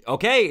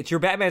 okay, it's your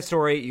Batman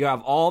story. You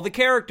have all the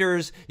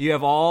characters, you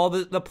have all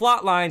the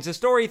plot lines, the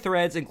story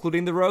threads,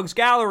 including the Rogues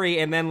Gallery,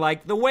 and then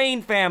the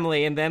Wayne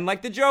family, and then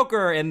the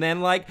Joker, and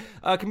then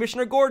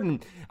Commissioner Gordon.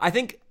 I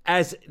think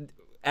as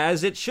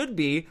it should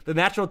be, the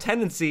natural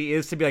tendency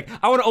is to be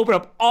I want to open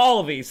up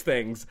all these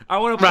things. I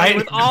want to play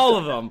with all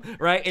of them,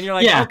 right? And you're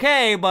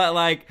okay,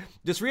 but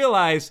just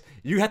realize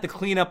you have to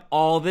clean up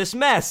all this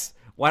mess.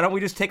 Why don't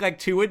we just take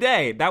 2 a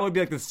day? That would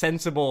be the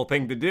sensible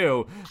thing to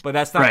do, but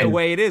that's not the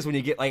way it is when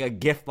you get a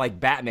gift like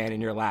Batman in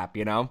your lap,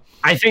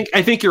 I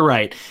think you're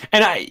right.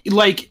 And I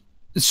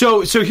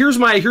so here's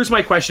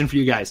my question for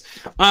you guys.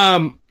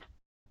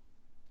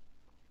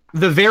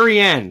 the very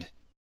end,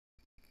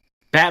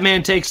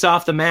 Batman takes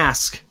off the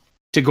mask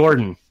to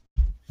Gordon.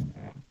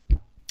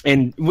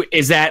 And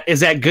is that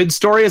good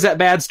story? Is that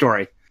bad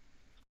story?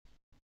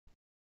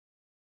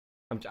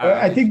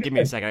 I think. Give me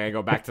a second. I gotta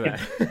go back to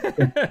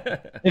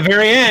that. The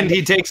very end,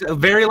 he takes the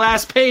very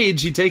last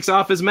page. He takes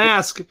off his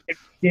mask.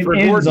 It for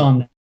ends Gordon. on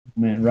that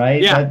moment,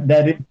 right? Yeah.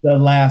 That is the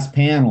last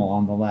panel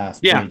on the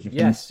last Yeah. page.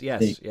 yes.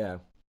 Yeah.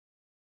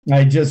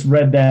 I just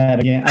read that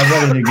again. I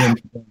read it again.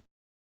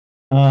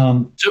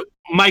 So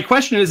my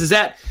question is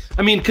that,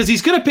 I mean, because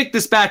he's going to pick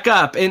this back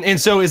up, and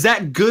so is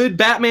that good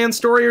Batman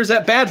story or is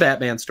that bad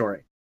Batman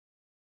story?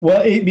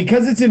 Well,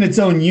 because it's in its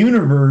own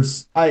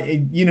universe,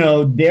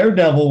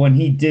 Daredevil, when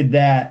he did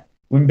that,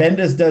 when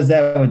Bendis does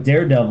that with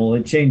Daredevil,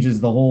 it changes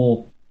the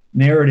whole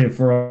narrative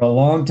for a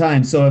long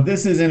time. So if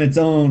this is in its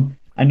own,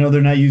 I know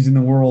they're not using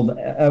the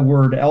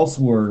word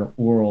elsewhere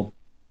world,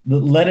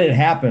 but let it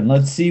happen.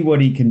 Let's see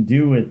what he can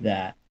do with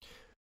that.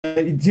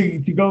 To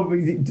go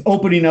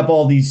opening up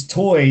all these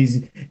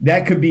toys,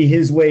 that could be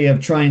his way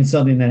of trying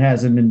something that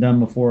hasn't been done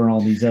before in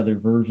all these other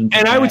versions.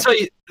 And I would tell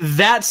you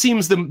that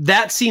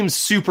seems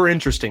super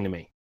interesting to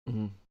me.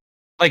 Mm-hmm.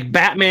 Like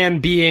Batman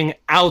being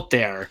out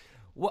there.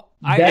 Well,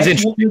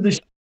 that's one of the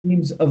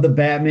themes of the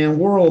Batman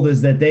world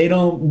is that they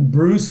don't.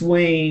 Bruce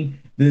Wayne,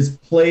 this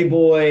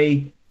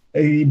playboy,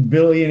 a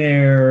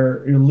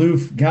billionaire,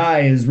 aloof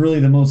guy, is really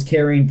the most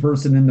caring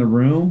person in the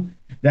room.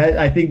 That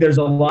I think there's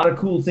a lot of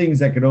cool things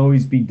that could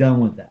always be done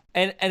with that.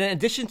 And in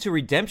addition to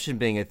redemption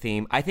being a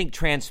theme, I think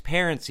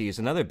transparency is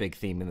another big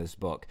theme in this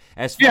book.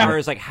 As far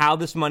as like how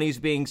this money is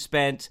being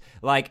spent,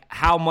 like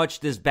how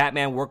much does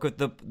Batman work with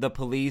the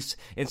police,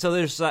 and so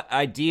there's an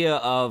idea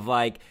of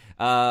like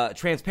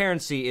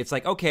transparency. It's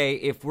like, okay,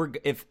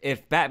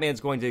 if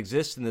Batman's going to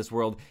exist in this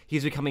world,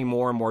 he's becoming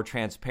more and more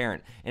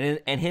transparent,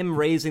 and him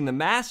raising the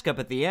mask up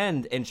at the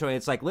end and showing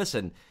it's like,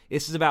 listen,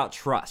 this is about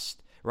trust.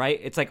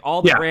 Right? It's like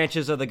all the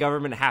branches of the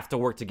government have to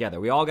work together.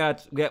 We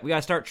got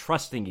to start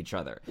trusting each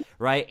other,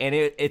 right? And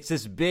it's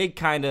this big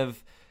kind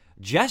of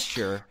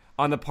gesture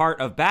on the part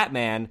of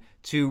Batman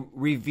to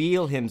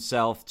reveal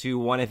himself to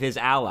one of his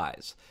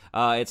allies.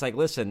 It's like,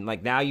 listen,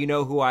 like now you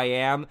know who I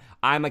am.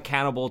 I'm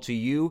accountable to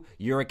you.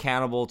 You're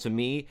accountable to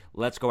me.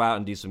 Let's go out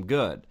and do some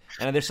good.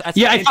 And that's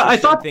I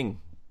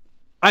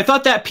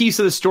thought that piece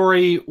of the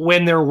story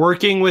when they're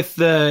working with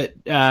the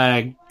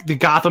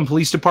Gotham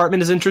Police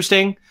Department is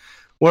interesting.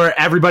 Where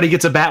everybody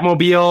gets a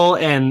Batmobile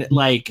and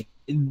like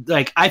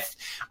I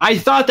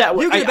thought that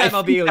you get a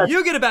Batmobile,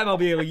 you get a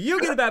Batmobile,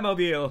 you get a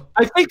Batmobile.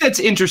 I think that's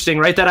interesting,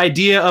 right? That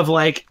idea of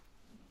like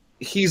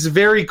he's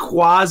very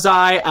quasi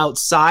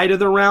outside of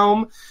the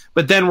realm,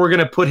 but then we're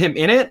gonna put him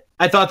in it.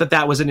 I thought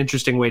that was an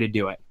interesting way to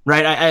do it,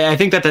 right? I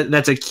think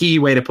that's a key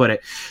way to put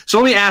it. So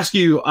let me ask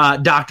you,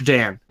 Dr.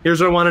 Dan.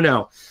 Here's what I want to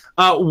know: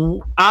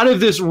 out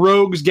of this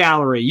rogues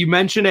gallery, you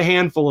mentioned a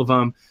handful of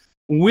them.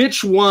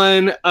 Which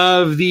one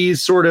of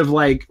these sort of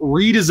like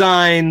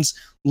redesigns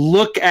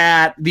look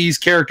at these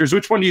characters?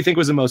 Which one do you think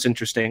was the most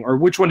interesting? Or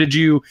which one did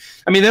you,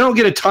 I mean, they don't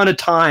get a ton of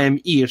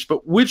time each,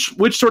 but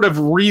which sort of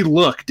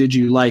re-look did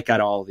you like at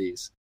all of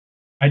these?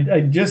 I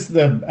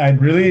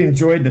really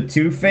enjoyed the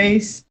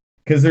Two-Face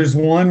because there's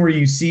one where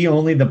you see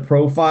only the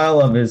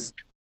profile of his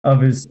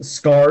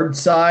scarred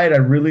side. I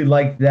really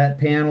liked that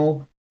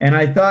panel. And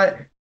I thought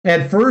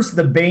at first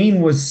the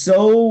Bane was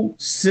so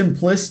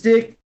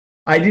simplistic.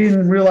 I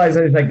didn't realize,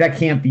 I was like, that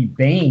can't be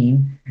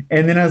Bane.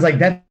 And then I was like,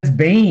 that's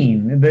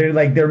Bane.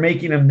 They're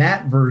making him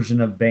that version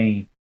of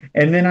Bane.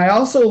 And then I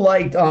also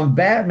liked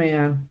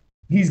Batman.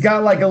 He's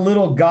got like a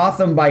little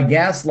Gotham by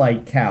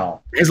Gaslight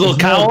cowl. His little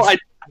cowl?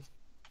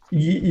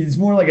 It's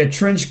more like a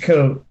trench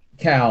coat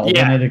cowl.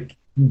 Yeah.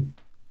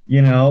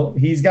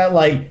 He's got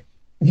like,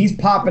 he's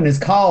popping his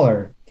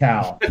collar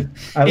cowl.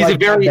 He's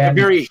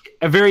a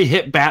very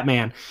hip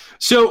Batman.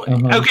 So,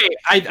 okay,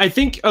 I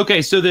think,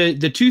 so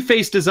the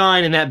Two-Face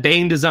design and that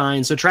Bane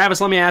design. So, Travis,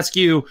 let me ask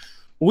you,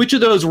 which of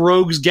those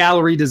Rogues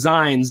Gallery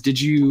designs did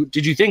you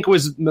think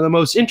was the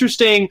most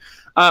interesting?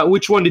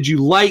 Which one did you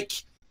like?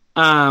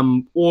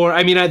 Or,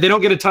 I mean, they don't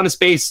get a ton of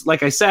space,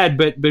 like I said,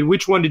 but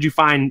which one did you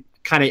find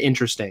kind of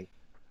interesting?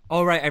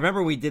 Oh, right. I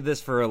remember we did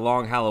this for a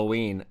long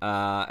Halloween,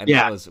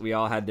 and we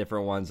all had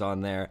different ones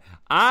on there.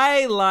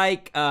 I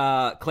like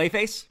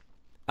Clayface.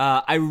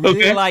 I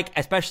really like,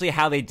 especially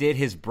how they did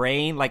his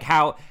brain, like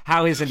how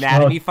his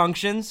anatomy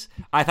functions.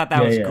 I thought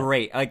that was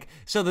great. Like,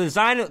 so the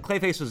design of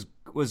Clayface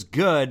was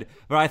good,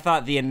 but I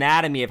thought the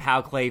anatomy of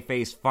how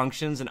Clayface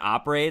functions and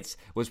operates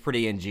was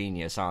pretty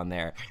ingenious on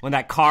there. When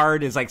that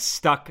card is like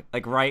stuck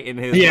like right in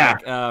his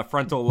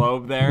frontal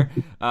lobe there,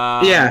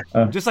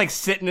 just like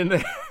sitting in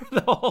there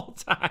the whole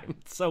time.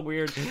 It's so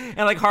weird. And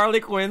like Harley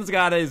Quinn's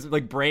got his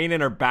like brain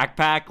in her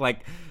backpack,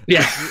 like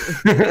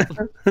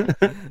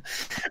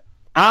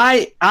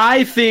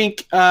I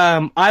think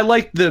I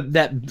like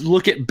that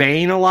look at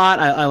Bane a lot.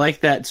 I like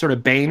that sort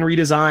of Bane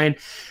redesign.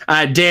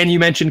 Dan, you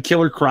mentioned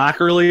Killer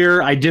Croc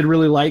earlier. I did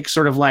really like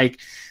sort of like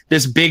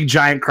this big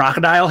giant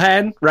crocodile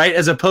head, right?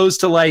 As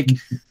opposed to like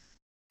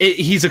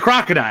he's a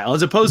crocodile,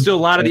 as opposed to a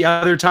lot of the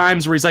other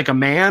times where he's like a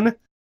man.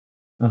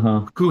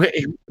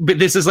 But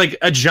this is like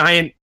a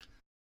giant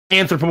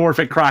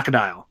anthropomorphic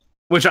crocodile,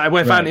 which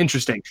I found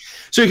interesting.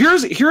 So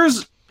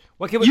here's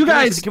well,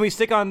 can we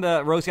stick on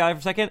the Rogues Gallery for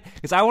a second?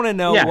 Because I want to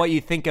know what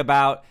you think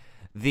about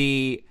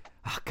the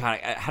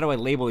how do I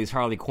label these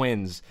Harley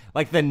Quinns?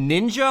 Like the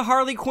ninja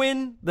Harley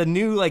Quinn, the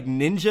new like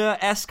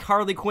ninja-esque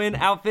Harley Quinn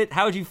outfit.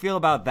 How would you feel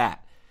about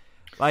that?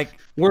 Like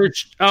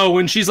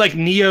when she's like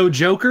Neo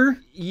Joker?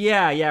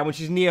 Yeah, when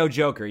she's Neo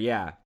Joker,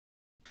 yeah.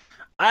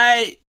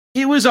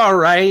 It was all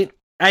right.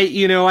 I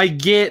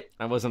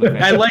wasn't a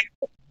fan. I like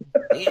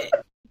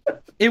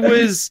it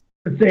was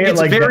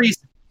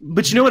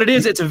but you know what it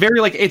is? It's a very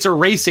it's a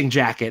racing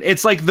jacket.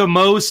 It's like the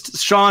most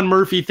Sean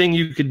Murphy thing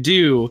you could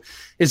do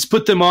is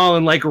put them all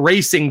in like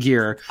racing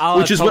gear,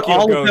 which is Tokyo what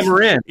all Ghost. Of them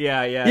are in.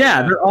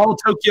 Yeah. They're all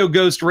Tokyo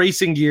Ghost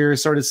racing gear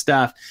sort of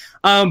stuff.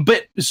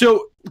 But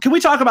so can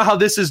we talk about how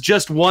this is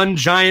just one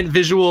giant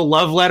visual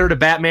love letter to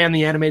Batman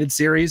the Animated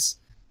Series?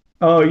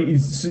 Oh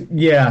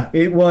yeah.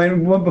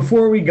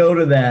 Before we go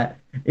to that,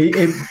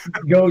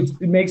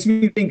 it makes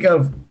me think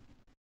of.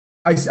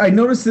 I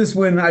noticed this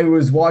when I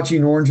was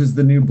watching Orange is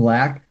the New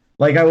Black.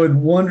 Like I would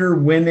wonder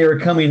when they were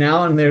coming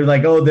out, and they're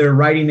like, "Oh, they're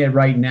writing it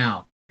right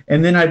now."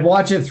 And then I'd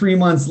watch it 3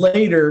 months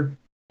later,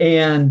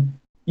 and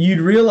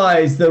you'd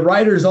realize the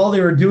writers, all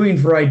they were doing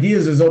for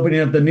ideas was opening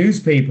up the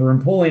newspaper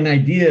and pulling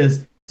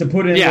ideas to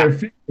put in their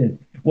fiction.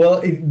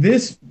 Well,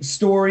 this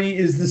story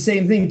is the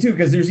same thing too,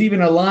 because there's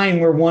even a line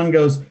where one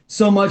goes,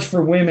 "So much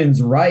for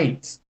women's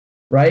rights."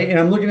 Right? And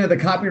I'm looking at the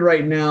copy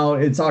right now.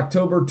 It's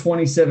October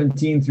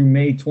 2017 through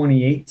May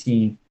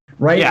 2018,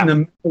 right in the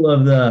middle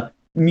of the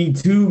Me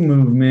Too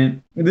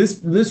movement.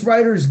 This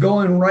writer's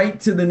going right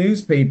to the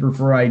newspaper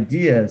for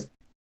ideas.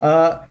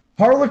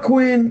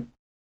 Harlequin,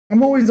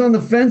 I'm always on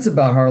the fence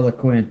about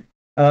Harlequin.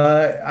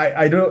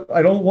 I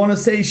don't want to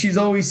say she's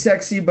always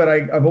sexy, but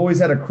I've always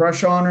had a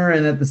crush on her,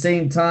 and at the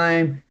same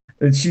time,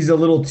 she's a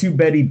little too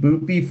Betty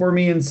Boopy for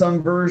me in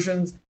some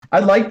versions. I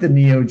like the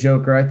Neo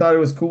Joker. I thought it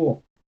was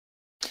cool.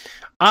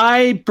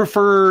 I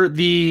prefer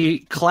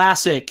the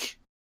classic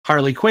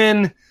Harley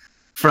Quinn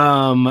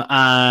from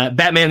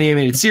Batman the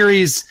Animated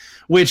Series,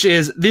 which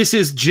is this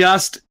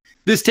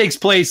takes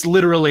place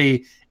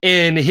literally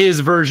in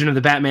his version of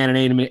the Batman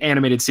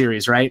animated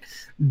series, right?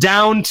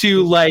 Down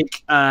to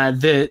like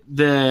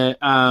the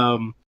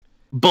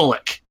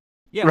Bullock.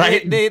 Yeah,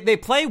 right. They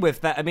play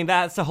with that. I mean,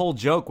 that's the whole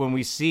joke when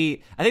we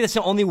see. I think that's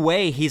the only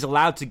way he's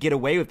allowed to get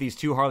away with these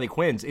two Harley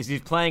Quinns is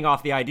he's playing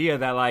off the idea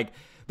that like.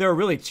 There are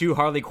really two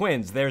Harley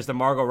Quinns. There's the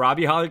Margot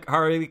Robbie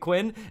Harley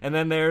Quinn, and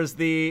then there's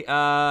the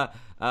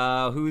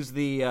who's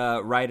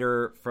the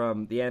writer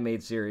from the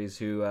animated series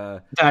who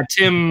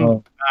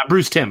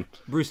Bruce Timm.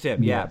 Bruce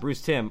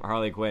Timm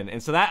Harley Quinn,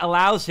 and so that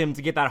allows him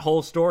to get that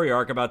whole story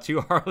arc about two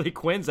Harley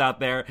Quinns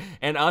out there,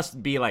 and us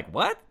be like,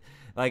 what?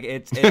 Like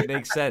it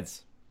makes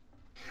sense.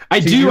 I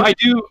do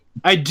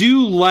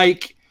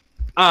like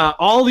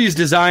all these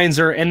designs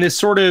are and this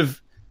sort of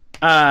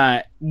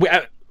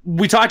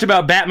we talked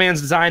about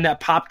Batman's design, that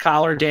pop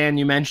collar, Dan,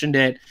 you mentioned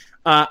it.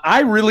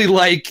 I really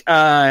like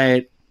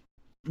the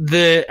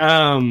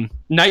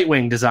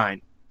Nightwing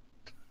design.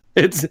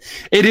 It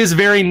is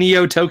very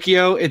Neo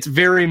Tokyo. It's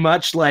very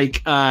much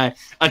like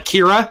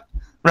Akira,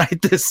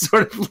 right? This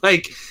sort of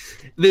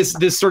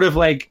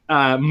like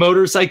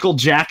motorcycle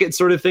jacket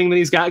sort of thing that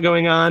he's got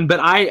going on. But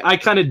I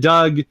kind of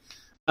dug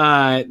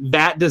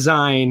that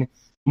design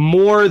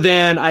more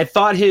than I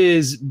thought.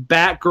 His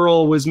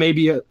Batgirl was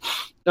maybe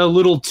a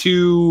little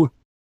too.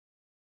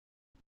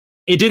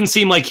 It didn't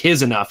seem like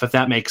his enough, if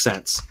that makes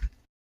sense.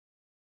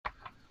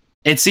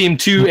 It seemed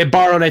too. It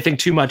borrowed, I think,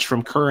 too much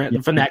from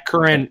that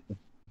current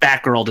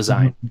Batgirl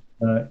design.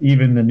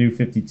 Even the new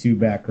 52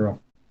 Batgirl.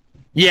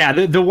 Yeah,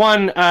 the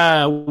one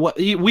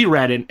we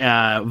read in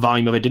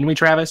volume of it, didn't we,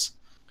 Travis?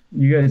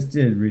 You guys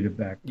did read it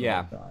back.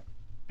 Yeah,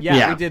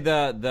 we did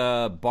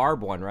the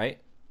Barb one, right?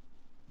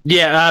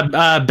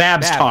 Yeah,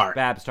 Babs Tar.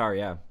 Babs Tar,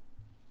 yeah.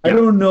 I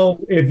don't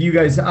know if you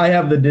guys. I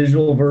have the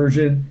digital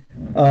version.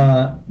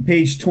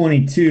 Page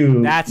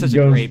 22. That's such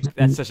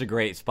a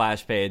great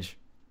splash page.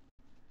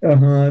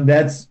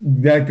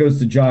 That goes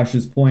to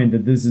Josh's point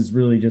that this is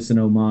really just an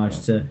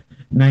homage to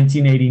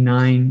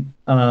 1989.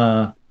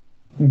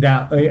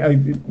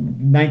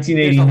 1989.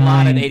 There's a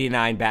lot of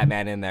 89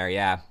 Batman in there,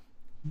 yeah.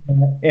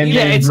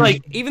 It's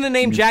like even the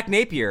name Jack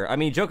Napier. I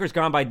mean, Joker's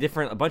gone by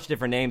a bunch of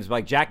different names. But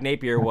like Jack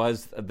Napier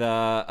was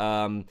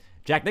the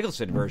Jack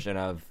Nicholson version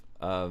of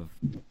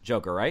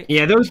Joker, right?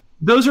 Yeah,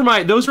 those are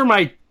like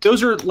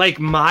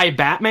my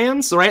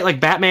Batmans, right?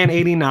 Like Batman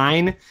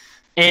 89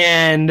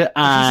 and the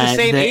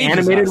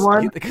animated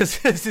one. Because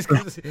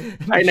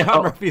I know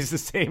Sean Murphy's the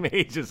same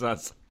age as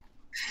us.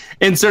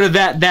 And sort of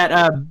that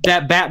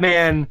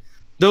Batman,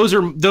 those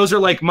are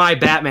like my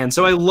Batman.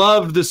 So I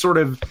love the sort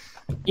of,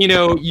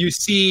 you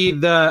see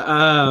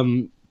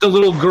the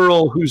little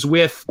girl who's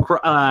with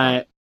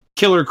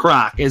Killer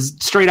Croc is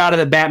straight out of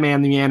the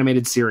Batman the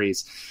animated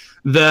series.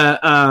 The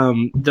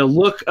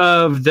look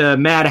of the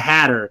Mad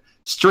Hatter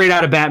straight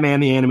out of Batman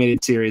the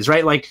Animated Series,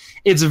 right? Like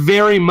it's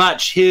very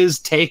much his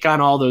take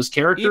on all those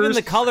characters. Even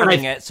the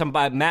coloring at some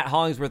by Matt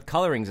Hollingsworth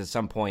colorings at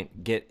some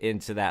point get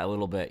into that a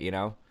little bit, you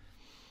know?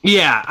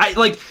 Yeah,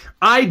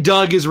 I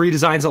dug his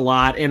redesigns a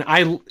lot,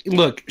 and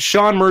look,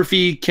 Sean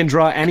Murphy can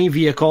draw any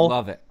vehicle.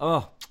 Love it.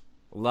 Oh,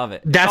 love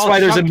it. That's why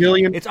there's a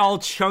million. It's all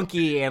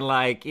chunky and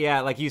like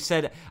you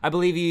said. I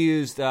believe you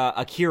used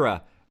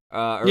Akira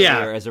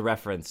earlier as a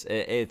reference.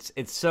 It's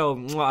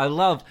so I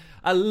love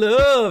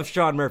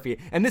Sean Murphy,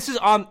 and this is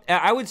on.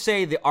 I would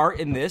say the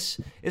art in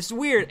this is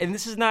weird, and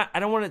this is not.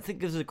 I don't want to think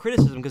this is a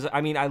criticism because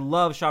I mean I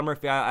love Sean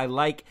Murphy. I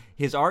like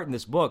his art in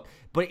this book,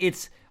 but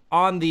it's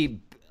on the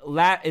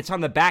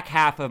back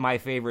half of my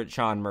favorite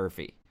Sean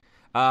Murphy.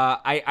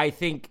 I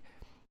think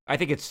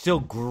it's still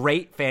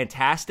great,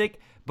 fantastic,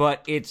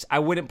 but I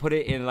wouldn't put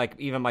it in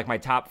even my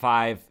top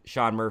 5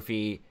 Sean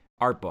Murphy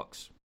art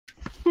books.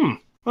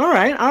 All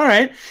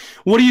right.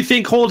 What do you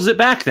think holds it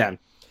back then?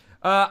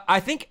 I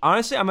think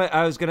honestly,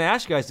 I was going to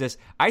ask you guys this.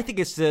 I think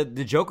it's the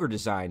Joker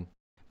design.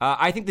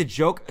 I think the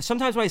Joker.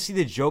 Sometimes when I see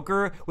the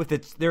Joker with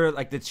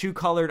the 2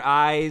 colored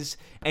eyes,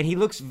 and he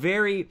looks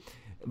very,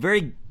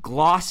 very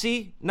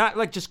glossy, not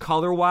like just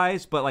color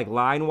wise, but like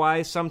line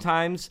wise.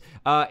 Sometimes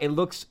it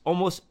looks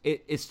almost.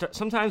 It's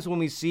sometimes when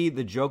we see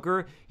the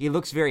Joker, he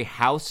looks very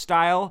house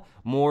style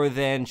more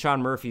than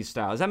Sean Murphy's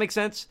style. Does that make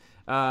sense?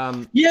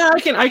 Yeah,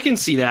 I can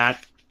see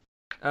that.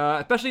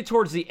 Especially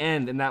towards the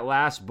end in that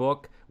last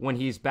book when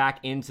he's back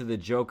into the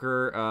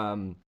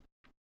Joker.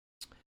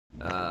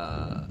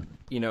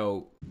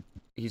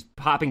 He's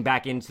popping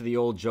back into the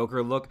old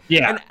Joker look.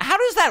 Yeah. And how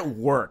does that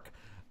work?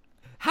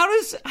 How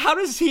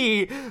does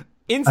he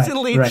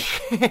instantly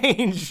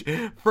change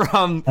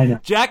from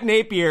Jack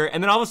Napier,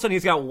 and then all of a sudden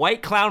he's got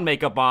white clown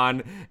makeup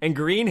on and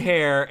green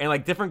hair and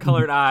like different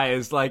colored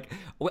eyes? Like,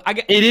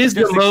 it is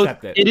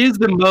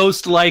the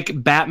most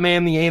like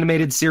Batman the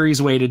Animated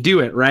Series way to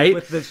do it,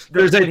 right? He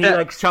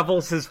like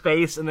shuffles his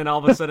face, and then all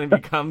of a sudden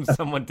becomes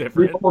someone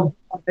different.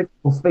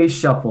 Face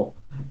shuffle,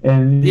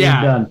 and he's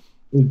done.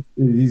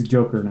 He's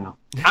Joker now.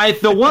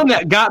 The one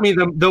that got me,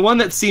 the one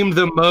that seemed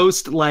the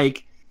most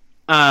like.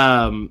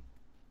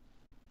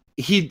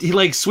 He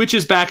like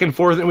switches back and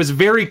forth. It was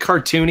very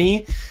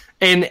cartoony,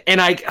 and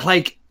I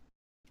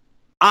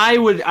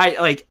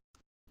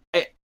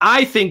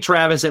think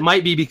Travis, it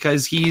might be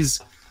because he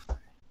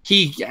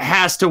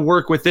has to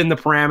work within the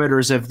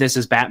parameters of this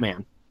is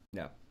Batman.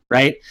 Yeah.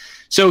 Right.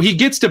 So he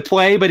gets to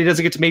play, but he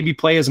doesn't get to maybe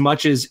play as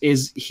much as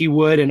he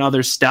would in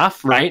other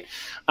stuff. Right.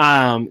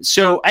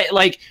 So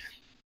I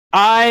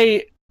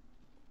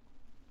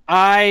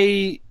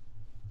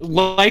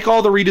like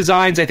all the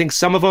redesigns. I think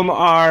some of them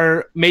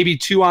are maybe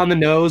too on the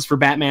nose for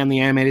Batman the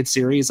Animated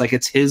Series. Like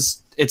it's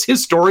his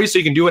story, so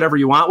you can do whatever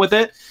you want with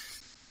it.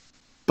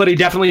 But he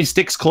definitely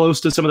sticks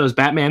close to some of those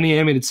Batman the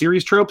Animated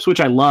Series tropes,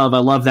 which I love. I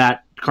love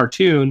that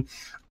cartoon.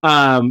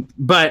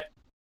 But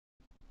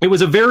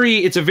it's a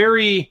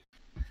very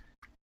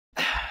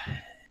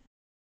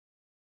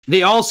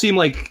they all seem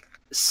like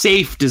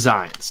safe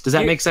designs. Does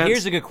that make sense?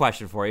 Here's a good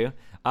question for you.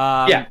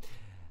 Yeah.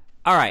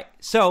 All right,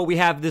 so we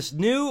have this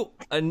new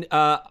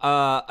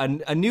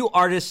a new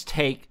artist's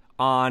take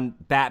on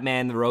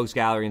Batman, the Rogues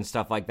Gallery, and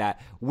stuff like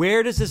that.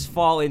 Where does this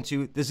fall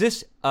into? Does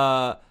this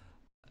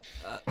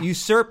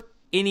usurp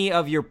any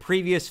of your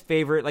previous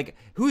favorite? Like,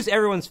 who's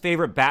everyone's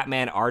favorite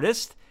Batman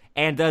artist?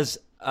 And does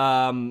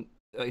Sean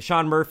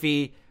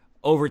Murphy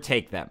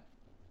overtake them?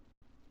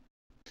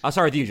 I'll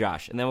start with you,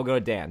 Josh, and then we'll go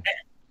to Dan.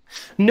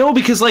 No,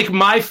 because like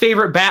my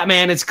favorite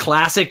Batman is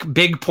classic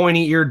big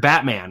pointy-eared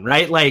Batman,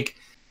 right? Like.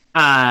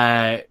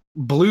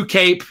 Blue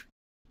cape,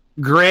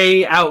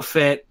 gray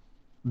outfit,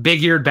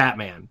 big-eared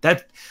Batman.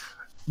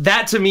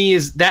 That to me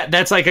is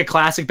that's like a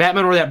classic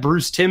Batman, or that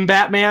Bruce Timm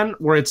Batman,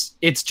 where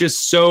it's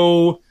just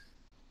so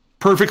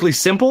perfectly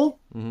simple.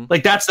 Mm-hmm.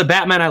 Like that's the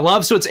Batman I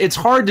love. So it's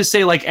hard to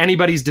say like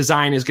anybody's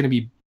design is going to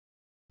be.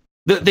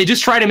 They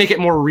just try to make it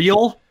more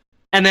real,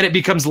 and then it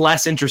becomes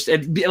less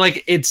interesting.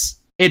 Like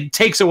it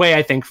takes away,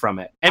 I think, from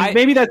it. And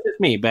maybe that's just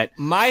me, but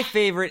my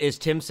favorite is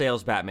Tim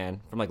Sale's Batman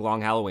from like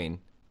Long Halloween.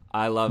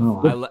 I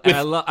love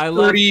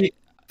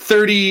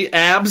 30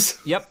 abs.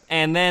 Yep,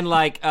 and then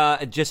like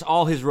just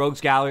all his Rogues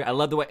Gallery. I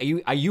love the way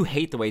you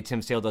hate the way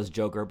Tim Sale does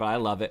Joker, but I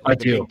love it. I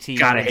do.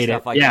 Gotta hate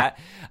stuff it. Like that.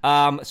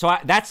 So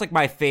that's like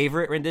my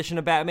favorite rendition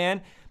of Batman.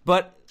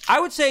 But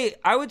I would say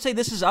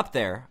this is up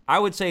there. I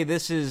would say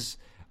this is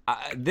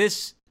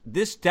this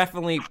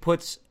definitely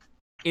puts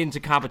into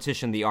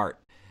competition the art.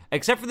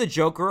 Except for the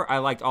Joker, I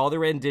liked all the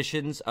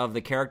renditions of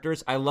the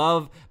characters. I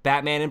love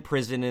Batman in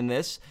prison in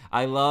this.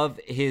 I love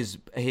his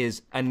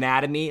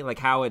anatomy, like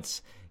how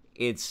it's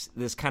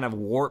this kind of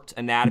warped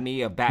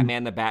anatomy of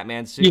Batman, the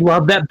Batman suit. You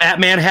love that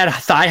Batman had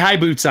thigh-high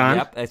boots on.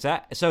 Yep, that's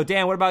that. So,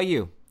 Dan, what about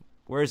you?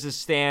 Where does this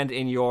stand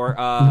in your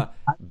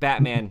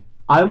Batman?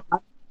 I'm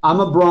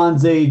a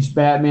Bronze Age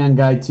Batman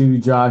guy too,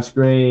 Josh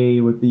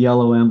Gray with the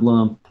yellow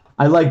emblem.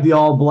 I like the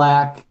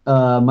all-black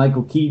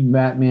Michael Keaton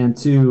Batman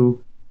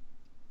too.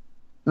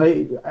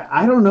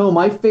 I don't know.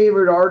 My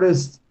favorite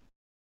artist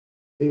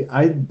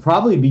I'd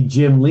probably be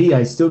Jim Lee.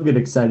 I still get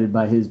excited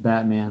by his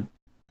Batman,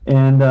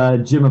 and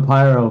Jim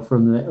Aparo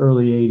from the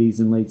early '80s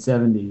and late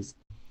 '70s.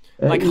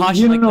 Like Hush,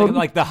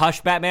 like the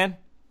Hush Batman.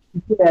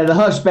 Yeah, the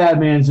Hush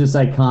Batman's just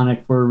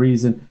iconic for a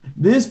reason.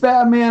 This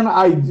Batman,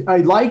 I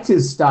liked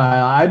his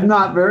style. I'm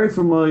not very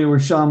familiar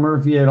with Sean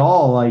Murphy at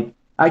all. Like,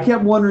 I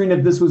kept wondering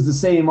if this was the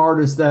same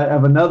artist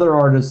of another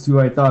artist who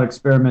I thought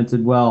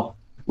experimented well,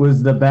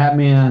 was the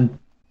Batman.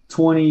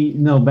 Oh,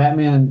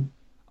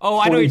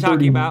 I know what you're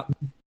talking about.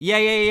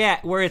 Yeah.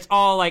 Where it's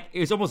all like,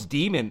 it was almost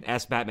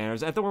demon-esque Batman. Is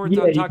that the one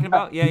we're talking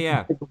about? Yeah.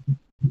 Yeah,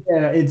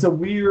 it's a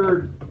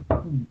weird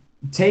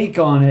take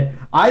on it.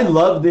 I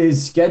love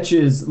these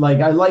sketches. Like,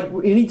 I like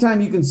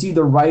anytime you can see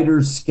the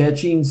writers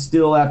sketching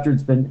still after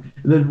it's been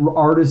the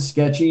artist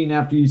sketching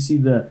after you see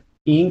the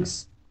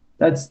inks.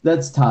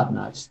 That's top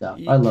notch stuff.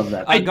 I love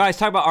that. Guys,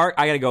 talk about art.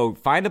 I gotta go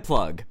find a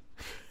plug.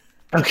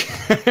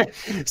 Okay,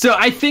 so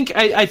I think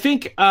I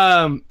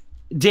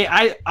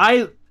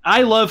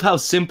love how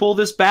simple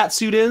this bat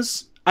suit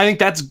is. I think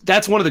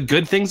that's one of the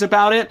good things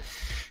about it,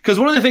 because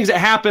one of the things that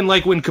happened,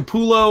 like when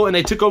Capullo and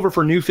they took over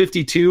for New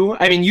 52.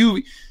 I mean,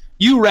 you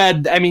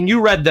read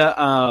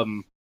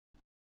the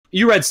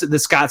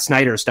Scott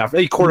Snyder stuff,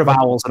 the Court of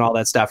Owls and all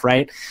that stuff,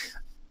 right?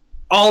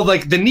 All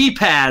like the knee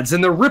pads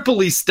and the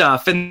Ripley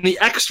stuff and the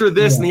extra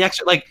this and the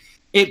extra, like,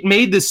 it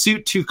made the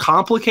suit too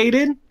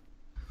complicated.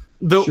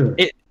 Though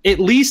at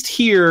least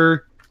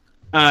here,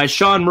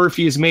 Sean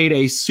Murphy has made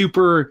a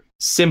super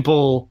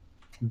simple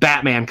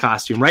Batman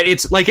costume, right?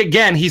 It's like,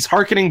 again, he's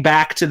hearkening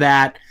back to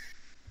the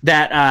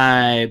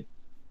Batman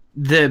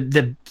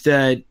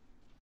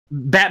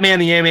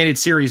the Animated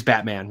Series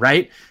Batman,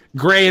 right?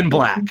 Gray and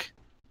black.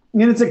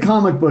 And it's a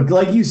comic book.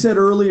 Like you said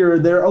earlier,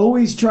 they're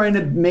always trying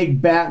to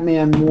make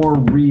Batman more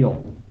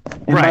real.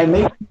 And by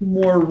making him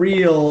more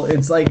real,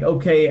 it's like,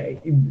 okay,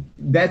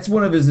 that's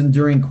one of his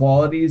enduring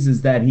qualities,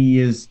 is that he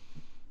is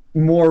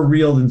more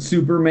real than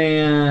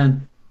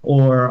Superman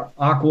or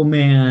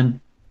Aquaman.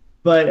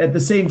 But at the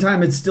same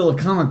time, it's still a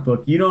comic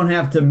book. You don't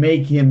have to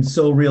make him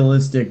so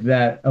realistic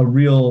that a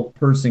real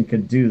person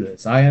could do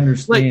this. I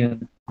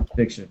understand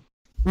fiction.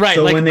 Right.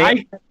 So like when they have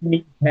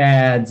knee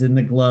pads and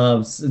the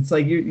gloves, it's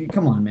like, you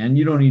come on, man.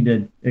 You don't need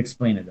to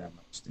explain it that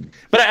much to me.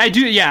 But I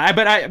do, yeah.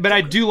 But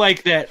I do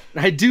like that.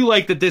 I do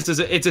like that this is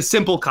it's a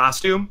simple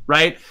costume,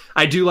 right?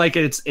 I do like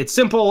it. It's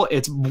simple.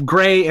 It's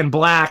gray and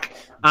black.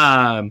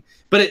 But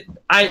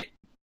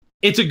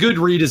it's a good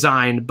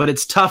redesign. But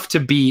it's tough to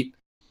beat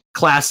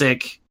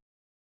classic,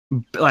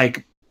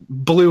 like,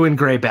 blue and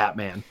gray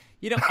Batman.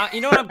 You know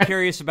what I'm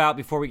curious about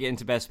before we get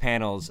into best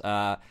panels?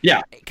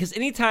 Yeah. Because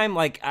anytime,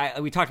 like,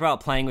 we talked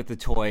about playing with the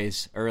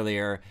toys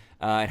earlier,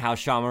 and how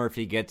Sean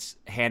Murphy gets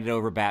handed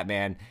over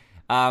Batman.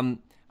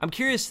 I'm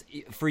curious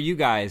for you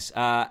guys.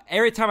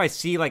 Every time I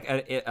see, like,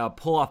 a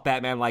pull-off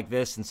Batman like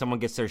this and someone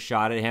gets their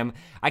shot at him,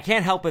 I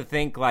can't help but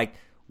think, like,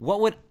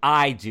 what would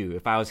I do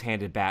if I was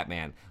handed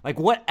Batman? Like,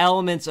 what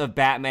elements of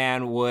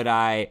Batman would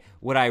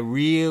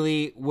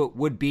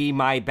be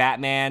my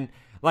Batman?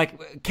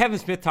 Like, Kevin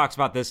Smith talks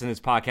about this in his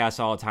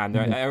podcast all the time.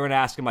 Everyone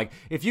asks him, like,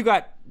 if you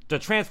got the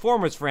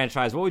Transformers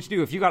franchise, what would you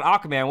do? If you got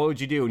Aquaman, what would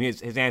you do? And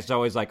his answer is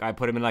always like, I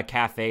put him in a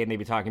cafe and they'd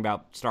be talking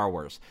about Star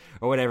Wars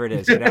or whatever it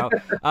is, you know?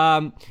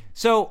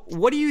 So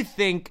what do you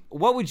think,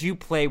 what would you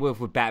play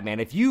with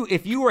Batman? If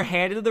you were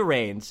handed the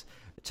reins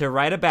to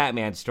write a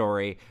Batman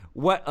story,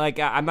 what, like,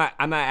 I'm not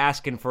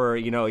asking for,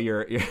 you know,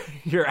 your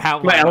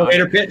outline. My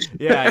elevator pitch.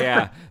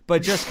 Yeah.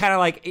 But just kind of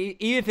like,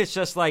 even if it's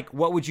just like,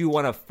 what would you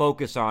want to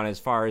focus on as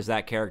far as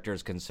that character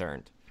is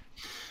concerned?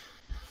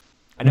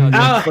 I know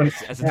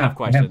that's a tough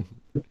question.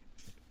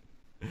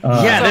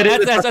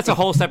 That's a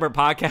whole separate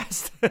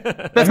podcast.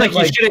 That's like,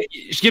 you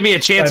should give me a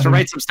chance to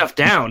write some stuff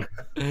down.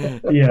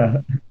 Yeah.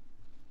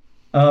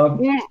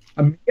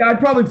 I'd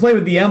probably play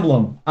with the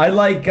emblem.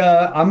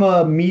 I'm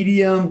a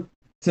medium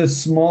to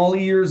small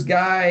ears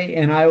guy,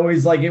 and I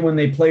always like it when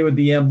they play with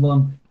the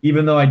emblem,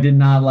 even though I did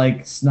not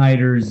like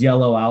Snyder's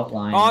yellow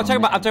outline. Oh, I'm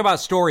talking about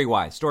story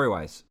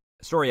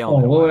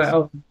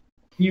element.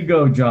 You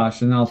go,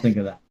 Josh, and I'll think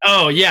of that.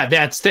 Oh yeah,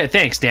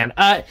 thanks, Dan.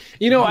 I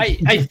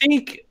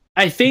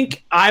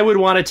think I would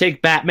want to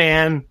take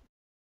Batman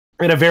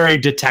in a very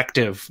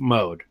detective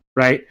mode,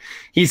 right?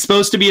 He's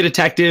supposed to be a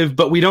detective,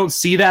 but we don't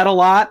see that a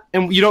lot,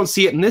 and you don't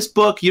see it in this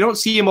book. You don't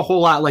see him a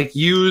whole lot, like,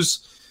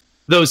 use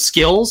those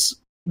skills.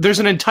 There's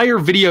an entire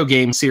video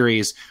game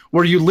series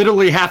where you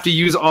literally have to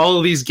use all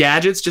of these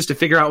gadgets just to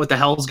figure out what the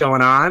hell's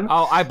going on.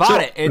 Oh, I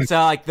bought it. It's it's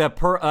like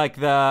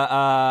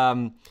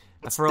Arkham.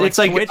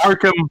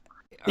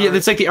 Yeah,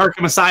 it's like the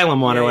Arkham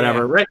Asylum one or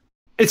whatever, right?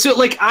 It's so,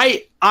 like,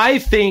 I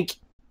think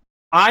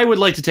I would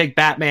like to take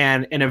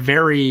Batman in a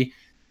very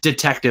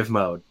detective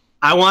mode.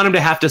 I want him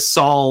to have to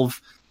solve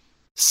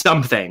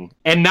something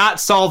and not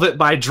solve it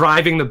by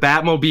driving the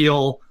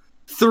Batmobile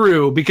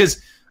through,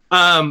 because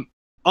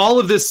all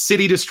of this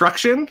city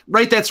destruction,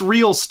 right? That's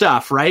real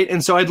stuff, right?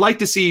 And so I'd like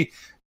a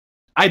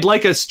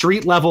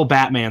street level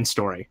Batman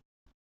story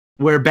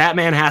where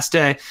Batman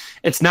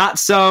it's not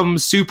some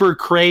super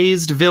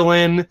crazy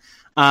villain.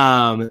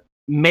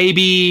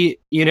 Maybe,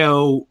 you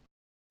know,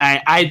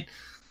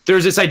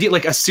 there's this idea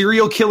like a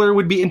serial killer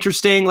would be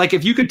interesting. Like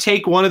if you could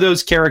take one of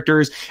those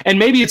characters, and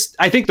maybe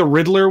I think the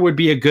Riddler would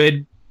be a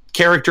good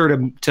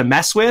character to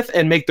mess with,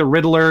 and make the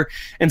Riddler,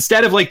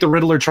 instead of like the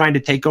Riddler trying to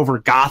take over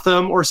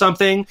Gotham or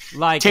something,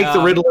 like take the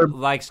Riddler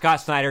like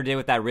Scott Snyder did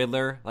with that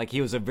Riddler. Like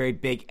he was a very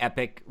big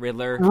epic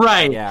Riddler,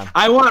 right? Yeah,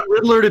 I want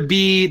Riddler to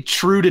be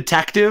true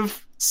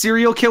detective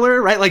serial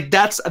killer, right? Like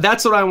that's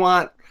what I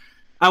want.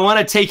 I want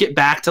to take it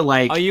back to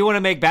like. Oh, you want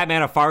to make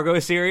Batman a Fargo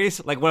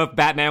series? Like what if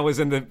Batman was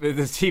in the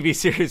TV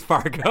series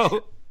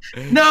Fargo?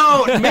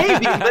 No,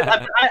 maybe.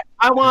 But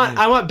I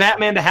want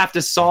Batman to have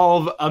to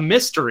solve a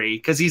mystery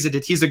because he's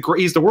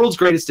the world's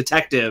greatest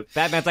detective.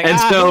 Batman's like,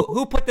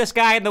 who put this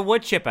guy in the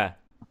wood chipper?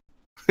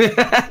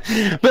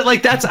 But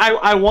like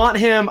I want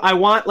him. I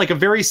want like a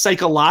very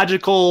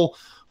psychological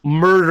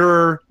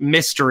murder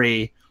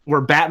mystery where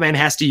Batman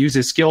has to use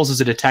his skills as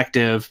a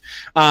detective,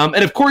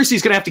 and of course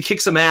he's gonna have to kick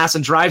some ass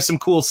and drive some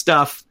cool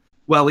stuff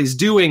while he's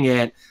doing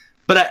it.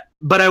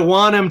 But I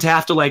want him to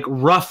have to like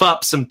rough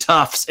up some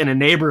toughs in a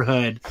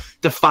neighborhood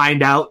to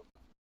find out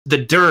the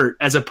dirt,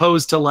 as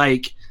opposed to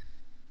like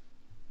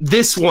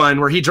this one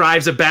where he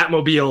drives a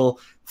Batmobile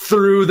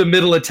through the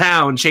middle of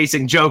town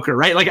chasing Joker,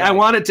 right? Like I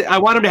want him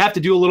to have to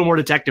do a little more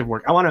detective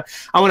work. I want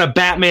a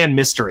Batman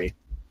mystery.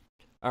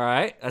 All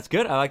right, that's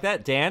good. I like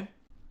that, Dan.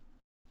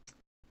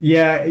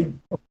 Yeah,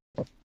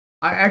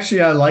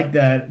 I like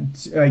that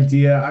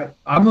idea.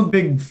 I'm a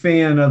big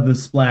fan of the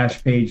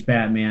splash page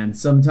Batman.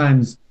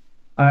 Sometimes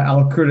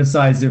I'll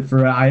criticize it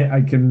for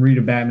I can read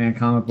a Batman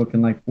comic book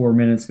in like 4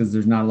 minutes because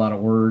there's not a lot of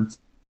words.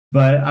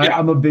 But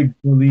I'm a big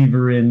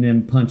believer in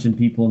them punching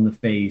people in the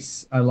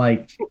face. I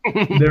like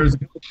there's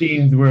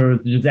scenes where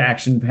it's just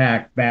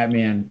action-packed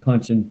Batman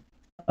punching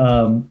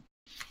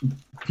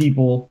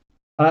people.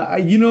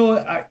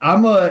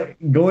 I'm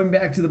going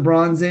back to the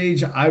Bronze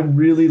Age. I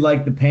really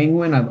like the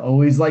Penguin. I've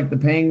always liked the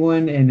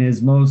Penguin and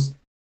his most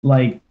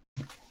like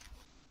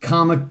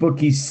comic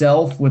booky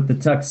self with the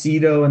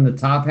tuxedo and the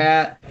top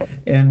hat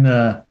and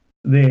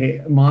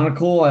the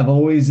monocle. I've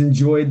always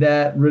enjoyed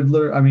that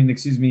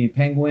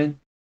Penguin.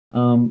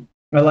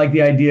 I like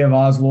the idea of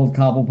Oswald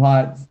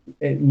Cobblepot's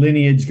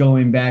lineage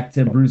going back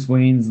to Bruce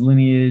Wayne's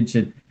lineage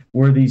and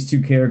where these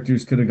two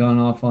characters could have gone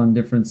off on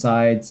different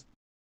sides.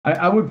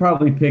 I would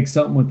probably pick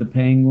something with the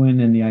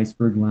Penguin and the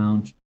Iceberg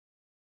Lounge.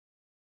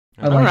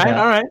 All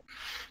right.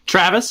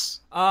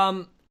 Travis?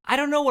 I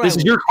don't know what this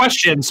is your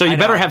question, so you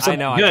better have something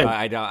good.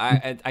 I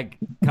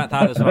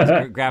thought this when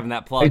I was grabbing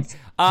that plug.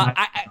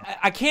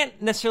 I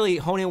can't necessarily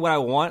hone in what I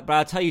want, but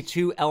I'll tell you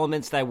two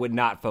elements that I would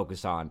not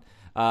focus on.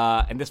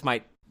 And this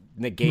might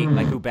negate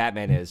like who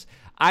Batman is.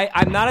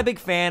 I'm not a big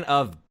fan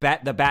of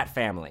the Bat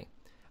family.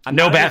 I'm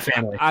not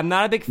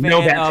a big fan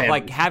of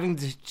like having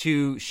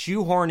to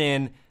shoehorn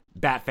in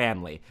Bat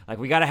family. Like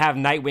we got to have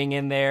Nightwing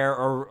in there,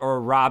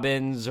 or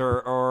Robins,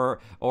 or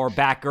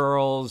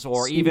Batgirls,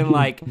 or even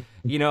like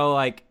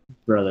like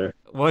brother.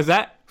 What was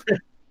that?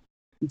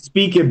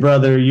 Speak it,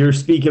 brother. You're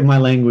speaking my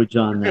language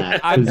on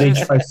that. Because they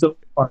try so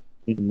hard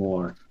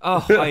anymore.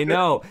 Oh, I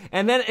know.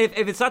 And then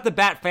if it's not the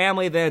Bat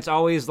family, then it's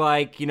always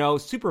like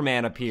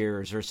Superman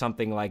appears or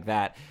something like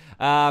that.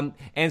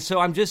 And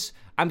so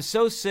I'm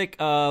so sick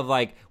of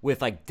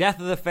with Death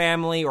of the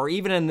Family, or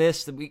even in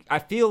this, I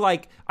feel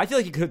like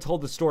you could have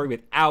told the story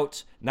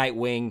without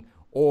Nightwing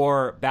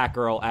or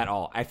Batgirl at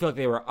all. I feel like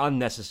they were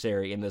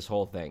unnecessary in this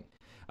whole thing.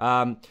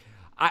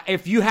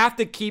 If you have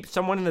to keep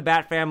someone in the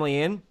Bat family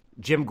in,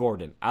 Jim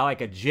Gordon. I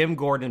like a Jim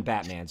Gordon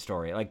Batman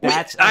story. Like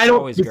that's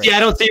always great. Yeah, I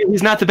don't think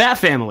he's not the Bat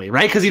family,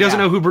 right? Because he doesn't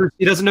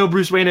know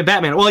Bruce Wayne and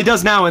Batman. Well, he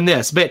does now in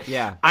this, but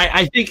yeah,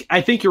 I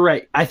think you're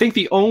right. I think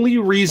the only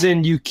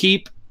reason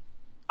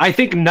I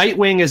think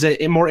Nightwing is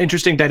a more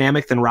interesting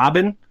dynamic than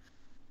Robin,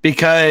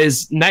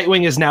 because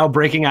Nightwing is now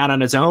breaking out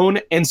on his own,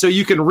 and so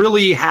you can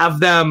really have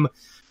them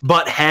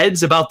butt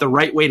heads about the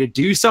right way to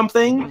do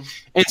something,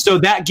 and so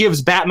that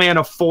gives Batman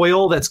a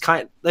foil that's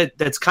kind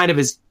of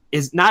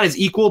is not as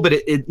equal, but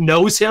it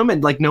knows him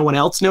and like no one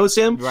else knows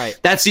him. Right.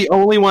 That's the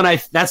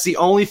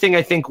only thing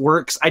I think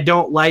works. I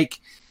don't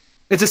like.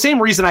 It's the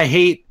same reason I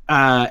hate.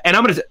 And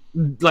I'm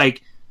gonna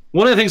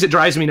one of the things that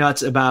drives me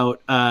nuts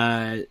about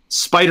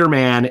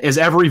Spider-Man is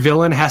every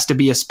villain has to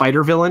be a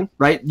spider villain,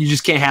 right? There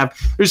just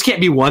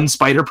can't be one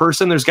spider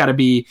person. There's got to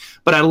be.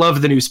 But I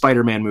love the new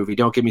Spider-Man movie.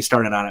 Don't get me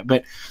started on it.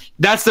 But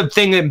that's the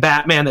thing in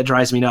Batman that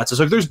drives me nuts. It's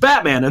like there's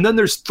Batman, and then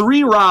there's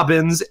 3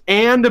 Robins,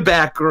 and a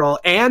Batgirl,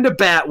 and a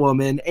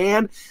Batwoman,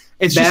 and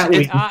it's just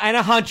and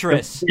a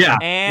Huntress. Yeah,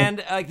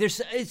 and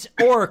it's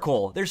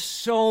Oracle. There's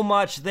so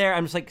much there.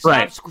 I'm just like,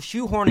 stop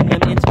shoehorning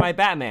them into my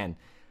Batman.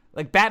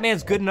 Like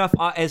Batman's good enough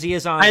as he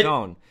is on his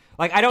own.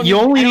 Like I don't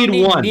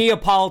need one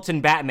Neapolitan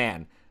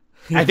Batman.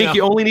 I think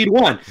you only need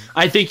one.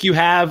 I think you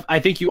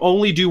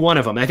only do one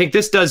of them. I think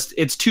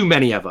it's too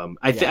many of them.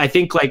 I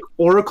think like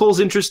Oracle's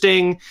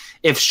interesting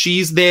if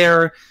she's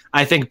there.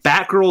 I think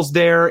Batgirl's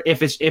there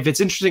if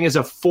it's interesting as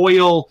a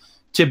foil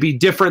to be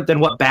different than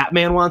what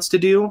Batman wants to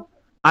do.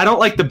 I don't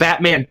like the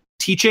Batman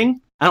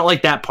teaching. I don't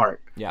like that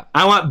part. Yeah.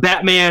 I want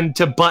Batman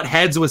to butt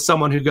heads with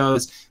someone who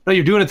goes, no,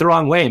 you're doing it the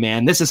wrong way,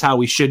 man. This is how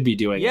we should be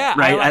doing it.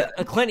 Right? I like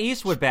a Clint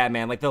Eastwood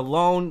Batman, like the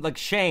lone, like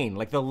Shane,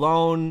 like the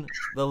lone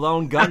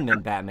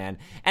gunman Batman.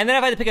 And then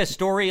if I had to pick a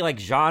story, like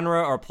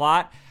genre or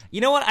plot,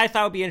 you know what I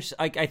thought would be interesting?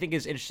 Like, I think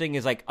is interesting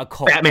is like a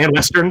cult. Batman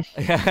Western.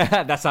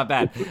 That's not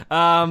bad.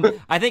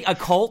 I think a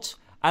cult.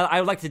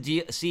 I would like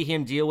to see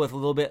him deal with a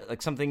little bit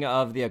like something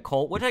of the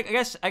occult, which I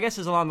guess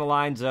is along the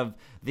lines of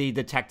the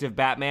detective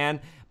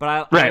Batman.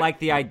 But I like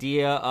the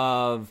idea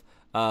of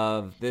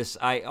this.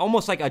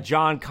 Almost like a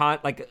John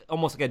Constantine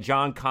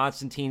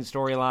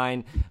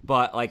storyline,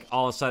 but like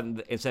all of a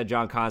sudden instead of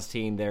John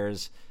Constantine,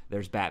 there's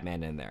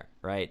Batman in there,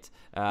 right?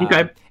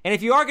 Okay. And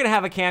if you are gonna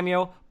have a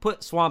cameo,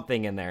 put Swamp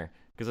Thing in there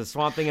because the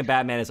Swamp Thing and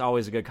Batman is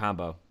always a good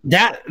combo.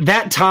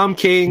 That Tom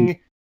King,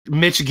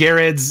 Mitch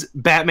Gerrard's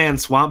Batman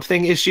Swamp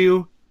Thing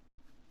issue.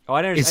 Oh,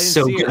 I didn't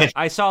so see good. it.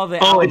 I saw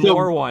the Alan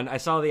Moore one. I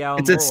saw the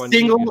Alan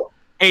Moore one.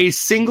 A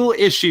single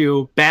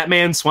issue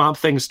Batman Swamp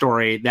Thing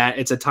story that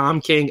it's a Tom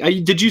King.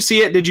 Did you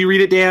see it? Did you read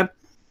it, Dan?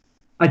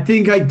 I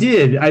think I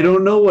did. I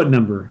don't know what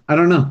number. I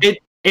don't know.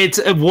 It's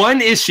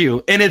one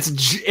issue, and it's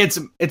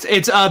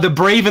The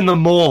Brave and the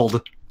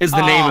Mold is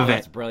the name of it.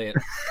 That's brilliant.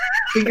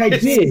 I think I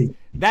did.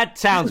 That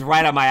sounds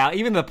right up my alley.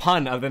 Even the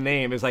pun of the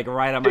name is like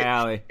right up my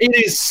alley.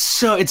 It's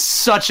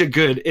such a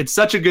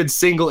good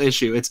single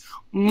issue.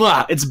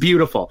 It's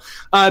beautiful.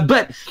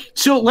 But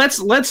so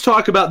let's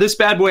talk about this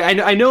bad boy.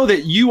 I know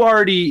that you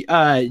already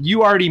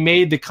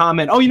made the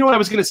comment. Oh, you know what? I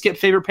was going to skip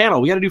favorite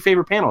panel. We got to do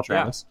favorite panel,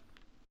 Travis.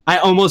 Yeah. I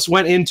almost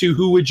went into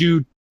who would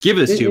you give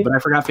this to, but I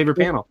forgot favorite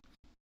panel.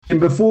 And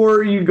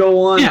before you go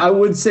on, I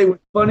would say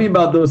what's funny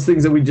about those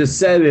things that we just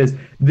said is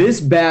this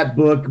Bat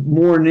book,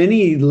 more than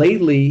any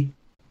lately,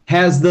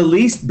 has the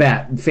least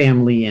Bat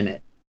family in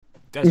it.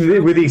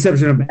 With the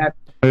exception of Batman,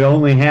 it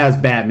only has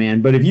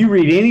Batman. But if you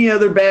read any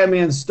other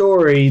Batman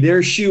story, they're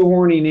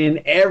shoehorning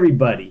in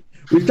everybody.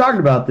 We've talked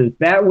about this.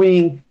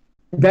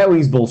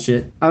 Batwing's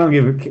bullshit. I don't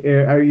give a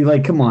care. Are you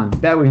like, come on,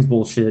 Batwing's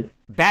bullshit.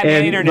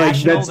 Batman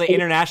International, the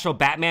International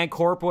Batman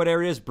Corp,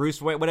 whatever it is,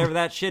 Bruce Wayne, whatever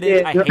that shit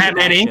is. I hate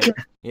Batman Inc. Shit.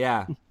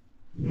 Yeah.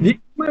 You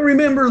might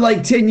remember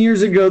like 10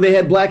 years ago, they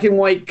had black and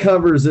white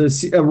covers,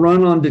 a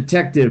run on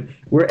Detective,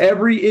 where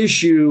every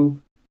issue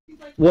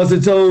was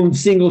its own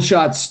single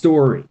shot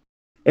story.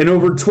 And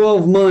over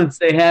 12 months,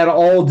 they had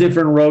all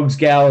different rogues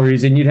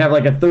galleries, and you'd have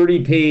like a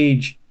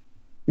 30-page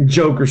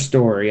Joker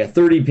story, a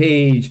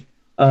 30-page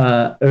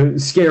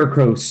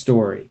Scarecrow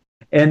story.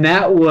 And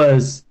that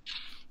was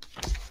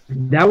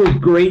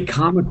great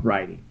comic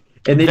writing.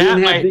 And they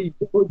didn't have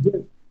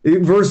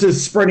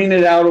versus spreading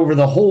it out over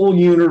the whole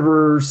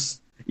universe.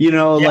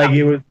 Like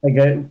it was like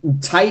a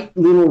tight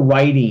little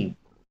writing,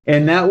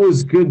 and that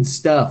was good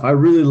stuff. I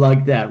really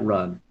liked that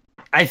run.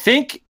 I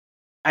think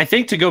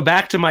to go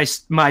back to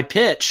my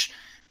pitch,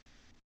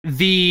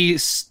 the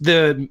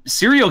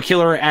serial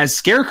killer as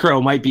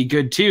Scarecrow might be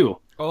good too.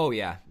 Oh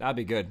yeah, that'd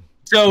be good.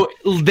 So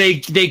they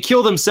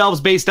kill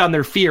themselves based on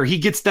their fear. He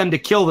gets them to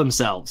kill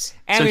themselves.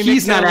 And so we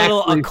he's mixed not a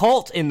little actually...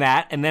 occult in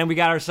that, and then we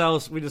just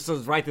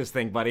write this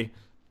thing, buddy.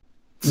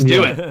 Let's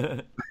do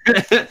it.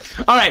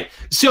 All right.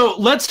 So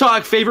let's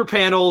talk favorite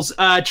panels.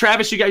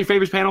 Travis, you got your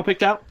favorite panel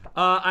picked out?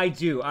 I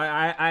do.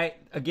 I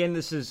again,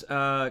 this is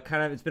kind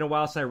of. It's been a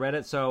while since I read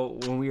it. So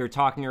when we were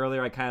talking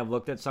earlier, I kind of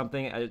looked at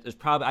something. It's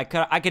probably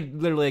I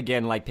could literally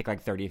again like pick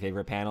like 30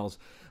 favorite panels.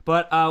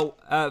 But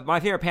my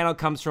favorite panel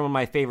comes from one of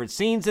my favorite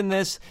scenes in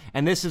this,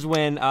 and this is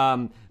when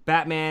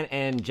Batman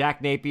and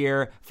Jack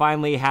Napier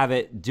finally have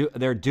it.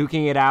 They're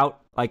duking it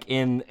out like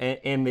in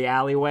the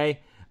alleyway.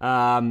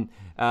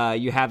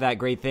 You have that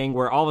great thing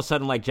where all of a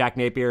sudden, like Jack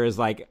Napier is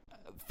like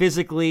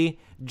physically.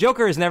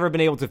 Joker has never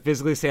been able to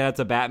physically say that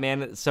to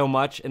Batman so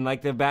much, and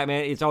like the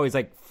Batman, it's always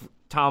like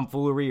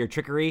tomfoolery or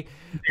trickery.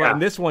 But in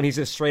this one, he's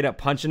just straight up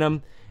punching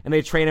him, and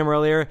they train him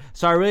earlier.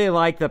 So I really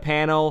like the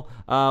panel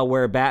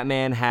where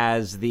Batman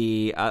has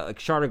the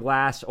shard of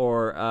glass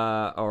or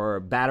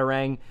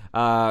batarang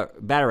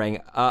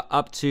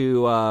up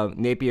to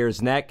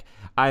Napier's neck.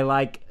 I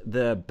like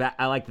the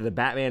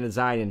Batman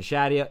design in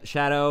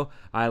Shadow.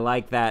 I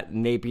like that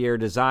Napier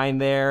design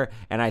there,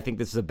 and I think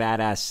this is a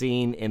badass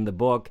scene in the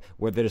book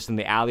where they're just in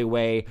the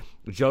alleyway.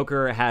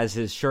 Joker has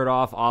his shirt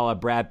off, a la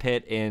Brad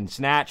Pitt in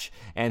Snatch,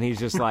 and he's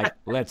just like,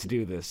 "Let's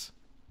do this."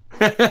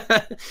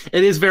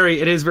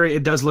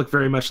 It does look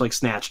very much like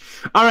Snatch.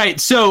 All right,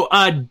 so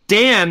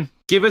Dan,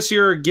 give us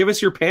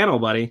your panel,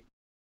 buddy.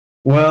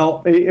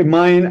 Well,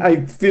 mine,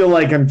 I feel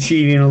like I'm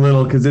cheating a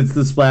little because it's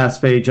the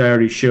splash page I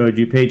already showed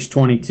you, page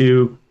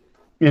 22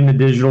 in the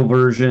digital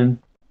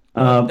version.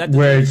 That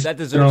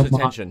deserves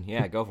attention.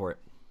 Yeah, go for it.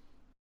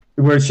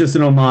 Where it's just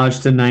an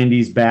homage to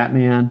 90s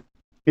Batman.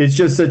 It's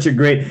just such a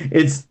great...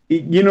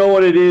 You know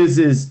what it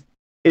is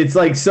it's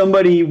like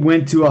somebody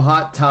went to a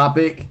Hot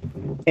Topic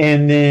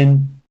and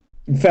then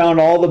found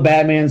all the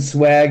Batman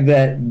swag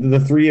that the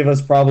three of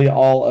us probably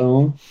all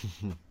own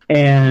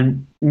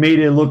and made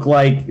it look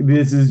like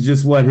this is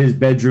just what his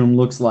bedroom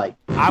looks like.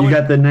 I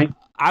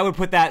would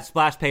put that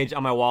splash page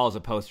on my wall as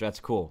a poster. That's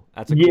cool.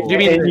 That's a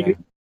cool.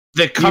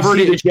 The cover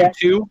to issue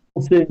 2.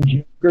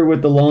 Joker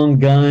with the long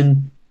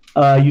gun.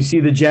 You see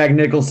the Jack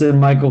Nicholson,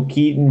 Michael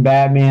Keaton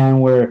Batman,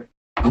 where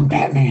I'm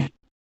Batman.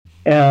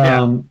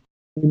 And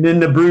then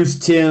the Bruce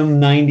Timm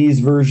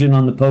 90s version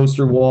on the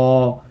poster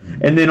wall.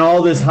 And then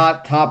all this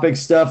Hot Topic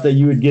stuff that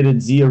you would get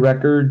at Zia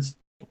Records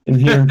and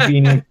here in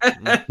Phoenix.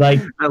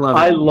 Like,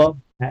 I love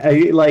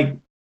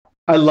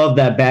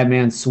that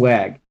Batman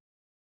swag.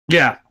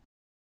 Yeah.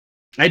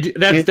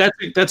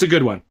 That's a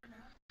good one.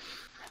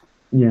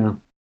 Yeah.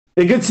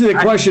 It gets to the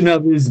question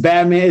of, is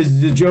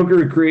the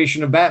Joker a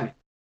creation of Batman?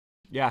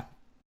 Yeah.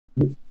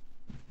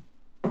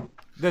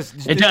 Does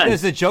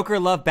the Joker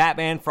love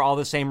Batman for all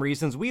the same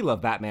reasons we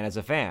love Batman as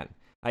a fan?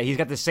 He's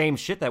got the same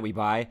shit that we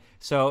buy,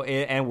 so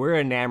and we're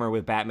enamored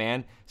with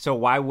Batman. So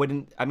why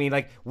wouldn't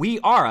we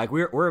are like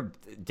we're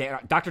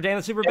Dr. Dan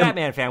the Super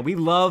Batman fan. We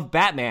love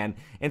Batman,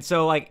 and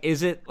so like,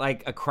 is it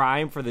like a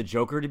crime for the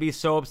Joker to be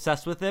so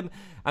obsessed with him?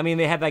 I mean,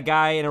 they had that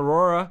guy in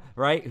Aurora,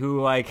 right?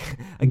 Who like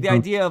the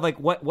idea of like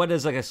what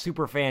does like a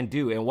super fan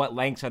do, and what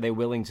lengths are they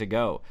willing to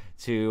go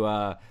to?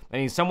 I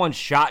mean, someone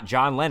shot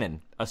John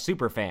Lennon, a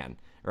super fan,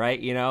 right?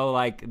 You know,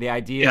 like the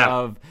idea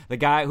of the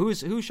guy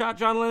who shot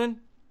John Lennon.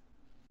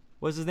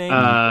 What's his name?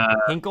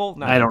 Hinkle?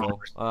 Not I don't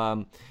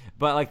Hinkle.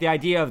 But like the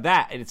idea of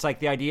that, it's like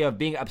the idea of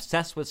being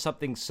obsessed with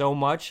something so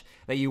much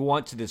that you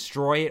want to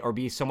destroy it or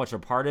be so much a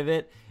part of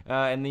it,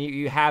 and then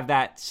you have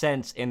that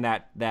sense in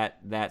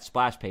that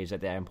splash page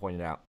that Dan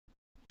pointed out.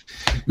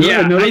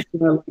 Yeah, I like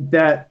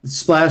that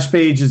splash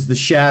page is the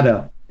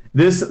shadow.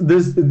 This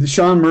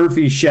Sean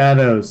Murphy's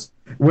shadows.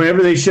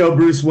 Whenever they show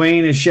Bruce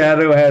Wayne, his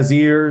shadow has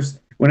ears.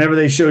 Whenever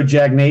they show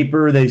Jack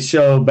Napier, they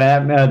show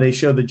Batman. They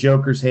show the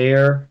Joker's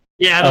hair.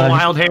 Yeah, the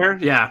wild hair.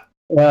 Yeah.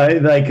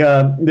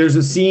 There's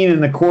a scene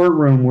in the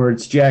courtroom where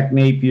it's Jack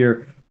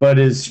Napier, but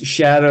his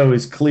shadow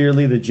is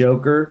clearly the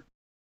Joker,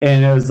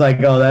 and it was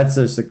like, oh, that's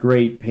just a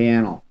great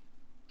panel.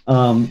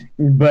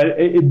 But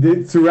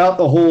throughout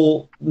the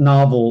whole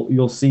novel,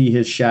 you'll see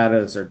his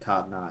shadows are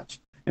top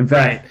notch. In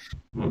fact,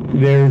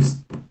 there's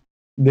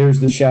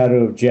the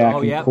shadow of Jack.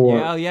 Oh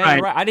yeah,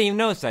 right. I didn't even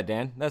notice that,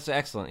 Dan. That's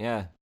excellent.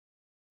 Yeah.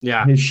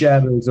 His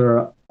shadows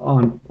are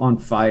on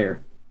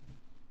fire.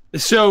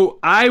 So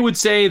I would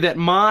say that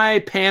my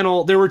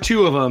panel, there were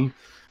two of them.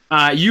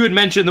 You had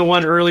mentioned the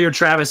one earlier,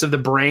 Travis, of the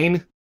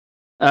brain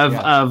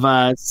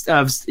the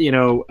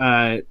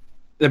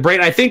brain.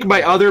 I think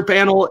my other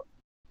panel,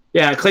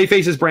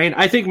 Clayface's brain.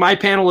 I think my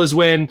panel is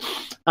when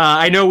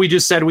I know we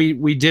just said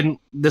we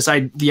didn't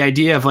the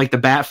idea of like the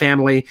Bat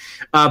family,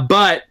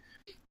 but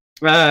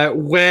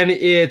when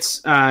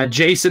it's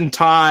Jason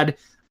Todd,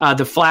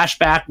 the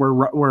flashback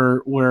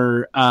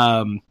where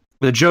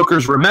the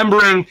Joker's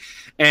remembering.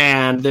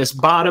 And this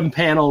bottom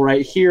panel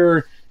right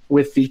here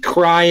with the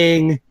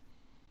crying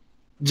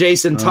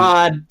Jason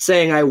Todd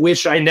saying, "I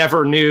wish I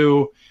never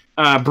knew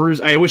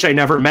Bruce. I wish I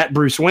never met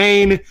Bruce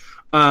Wayne."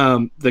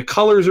 The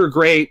colors are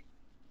great.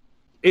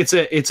 It's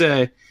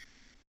a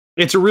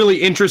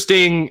really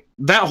interesting.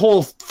 That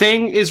whole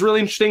thing is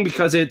really interesting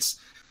because it's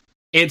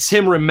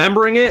him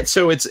remembering it.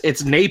 So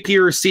it's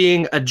Napier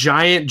seeing a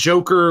giant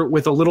Joker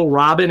with a little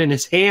Robin in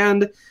his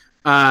hand.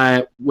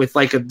 With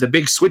like the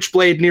big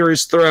switchblade near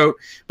his throat.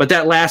 But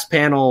that last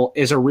panel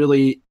is a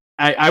really,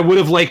 I would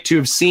have liked to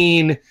have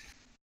seen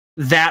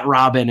that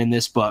Robin in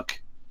this book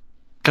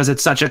because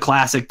it's such a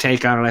classic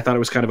take on it. I thought it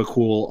was kind of a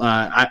cool,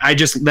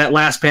 that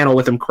last panel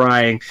with him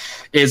crying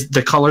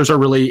the colors are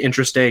really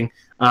interesting.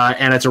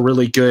 And it's a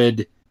really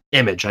good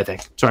image, I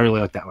think. So I really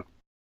like that one.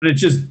 But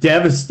it's just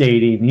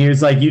devastating. He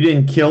was like, "You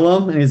didn't kill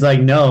him?" And he's like,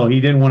 "No, he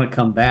didn't want to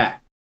come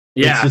back."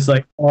 Yeah. It's just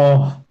like,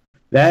 oh,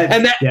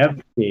 that's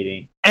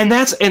devastating. And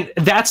that's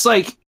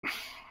like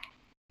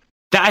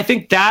that. I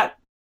think that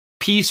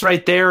piece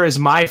right there is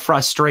my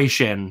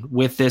frustration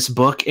with this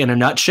book in a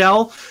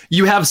nutshell.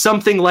 You have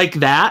something like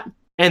that,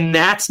 and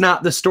that's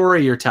not the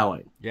story you're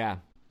telling. Yeah.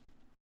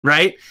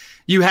 Right?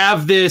 You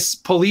have this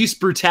police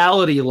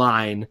brutality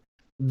line.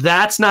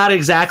 That's not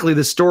exactly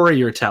the story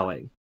you're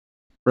telling.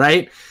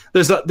 Right?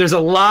 There's a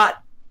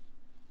lot,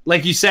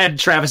 like you said,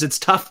 Travis, it's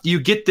tough. You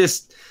get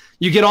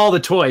all the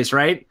toys,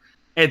 right?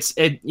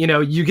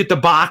 You get the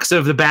box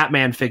of the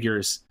Batman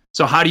figures.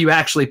 So how do you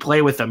actually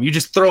play with them? You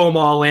just throw them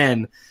all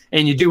in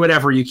and you do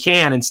whatever you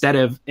can instead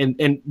of,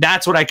 and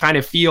that's what I kind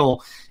of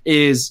feel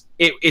is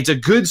it's a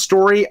good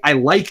story. I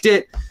liked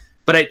it,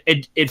 but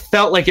it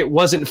felt like it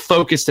wasn't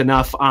focused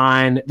enough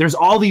on, there's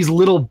all these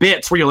little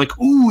bits where you're like,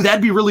 ooh,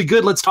 that'd be really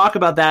good. Let's talk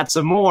about that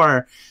some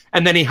more.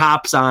 And then he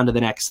hops on to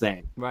the next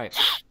thing. Right.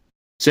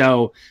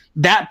 So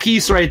that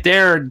piece right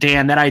there,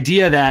 Dan, that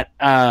idea that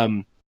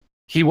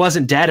he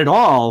wasn't dead at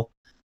all,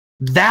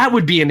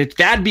 that'd be an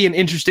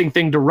interesting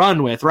thing to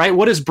run with, right?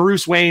 What does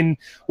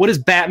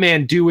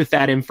Batman do with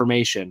that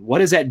information? What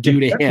does that do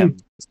to him?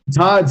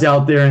 Todd's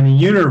out there in the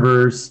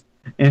universe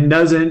and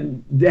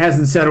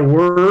hasn't said a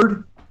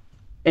word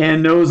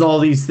and knows all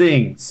these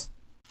things.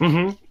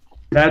 Mm-hmm.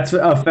 That's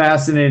a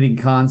fascinating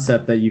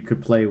concept that you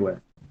could play with.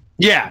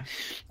 Yeah.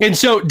 And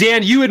so,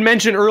 Dan, you had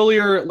mentioned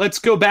earlier, let's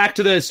go back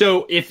to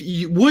so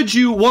would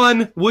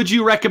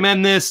you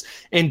recommend this?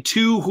 And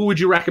two, who would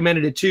you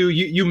recommend it to?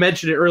 You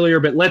mentioned it earlier,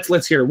 but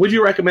let's hear it. Would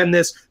you recommend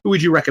this? Who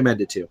would you recommend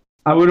it to?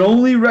 I would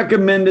only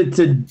recommend it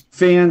to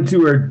fans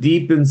who are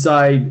deep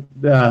inside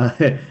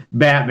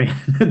Batman.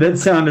 That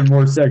sounded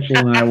more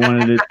sexual than I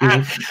wanted it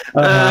to.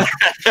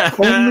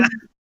 Only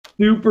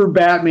super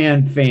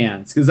Batman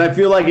fans, because I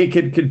feel like it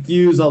could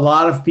confuse a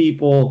lot of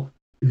people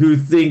who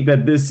think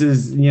that this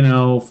is,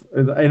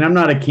 and I'm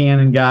not a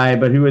canon guy,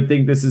 but who would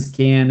think this is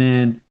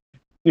canon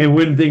and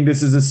wouldn't think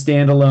this is a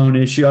standalone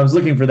issue. I was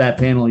looking for that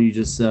panel you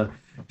just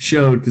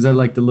showed because I'd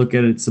like to look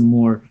at it some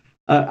more.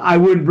 I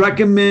would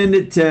recommend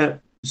it to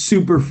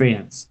super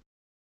fans.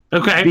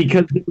 Okay.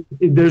 Because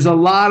there's a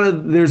lot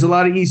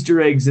of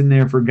Easter eggs in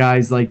there for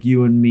guys like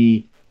you and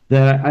me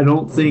that I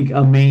don't think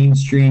a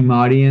mainstream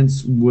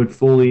audience would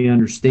fully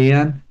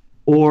understand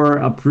or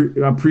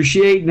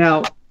appreciate.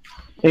 Now,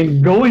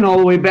 and going all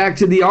the way back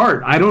to the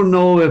art, I don't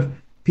know if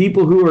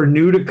people who are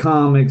new to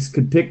comics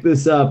could pick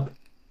this up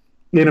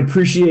and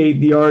appreciate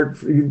the art.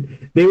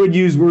 They would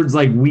use words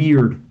like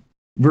weird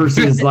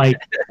versus like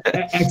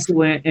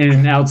excellent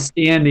and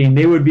outstanding.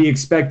 They would be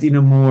expecting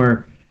a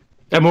more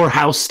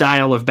house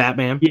style of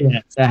Batman.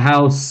 Yeah, it's a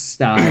house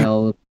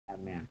style of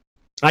Batman.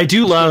 I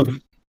do love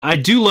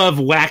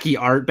wacky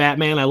art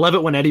Batman. I love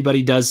it when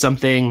anybody does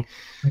something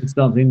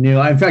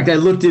new. In fact, I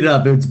looked it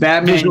up. It's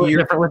Batman Year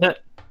different with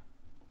it.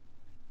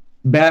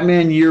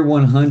 Batman Year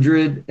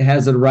 100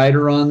 has a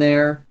writer on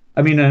there.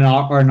 I mean, an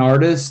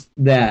artist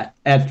that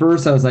at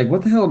first I was like,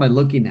 what the hell am I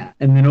looking at?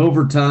 And then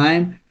over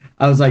time,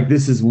 I was like,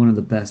 this is one of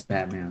the best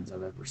Batmans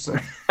I've ever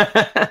seen.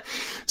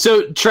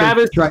 So,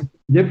 Travis. Try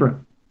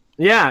different.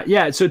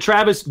 Yeah. So,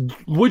 Travis,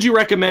 would you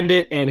recommend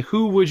it, and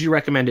who would you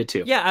recommend it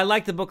to? Yeah, I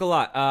like the book a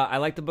lot.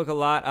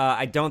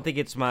 I don't think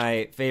it's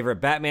my favorite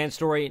Batman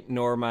story,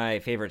 nor my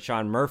favorite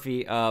Sean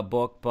Murphy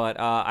book, but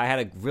I had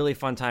a really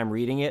fun time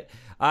reading it.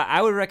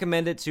 I would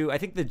recommend it to, I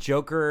think the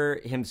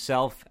Joker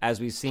himself, as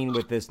we've seen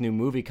with this new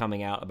movie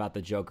coming out about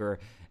the Joker,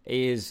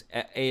 has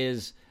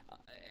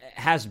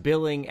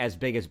billing as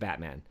big as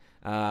Batman.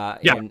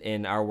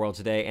 In our world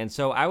today. And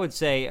so I would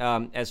say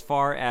as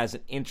far as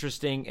an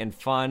interesting and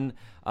fun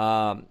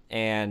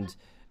and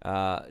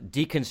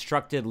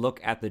deconstructed look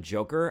at the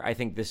Joker, I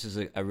think this is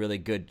a really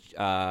good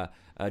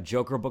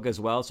Joker book as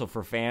well. So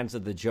for fans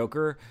of the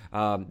Joker,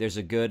 there's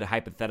a good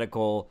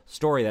hypothetical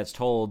story that's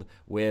told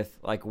with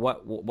like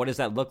what does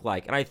that look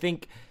like? And I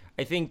think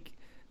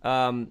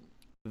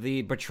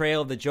the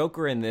portrayal of the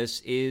Joker in this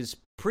is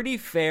pretty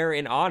fair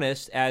and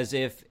honest, as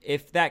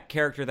if that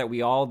character that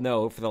we all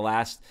know for the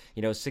last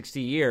 60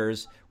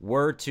 years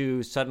were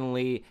to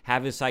suddenly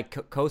have his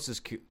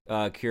psychosis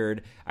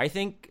cured. I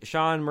think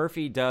Sean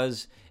Murphy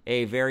does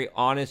a very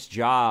honest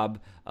job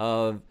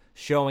of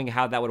showing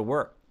how that would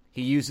work.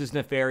 He uses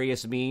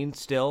nefarious means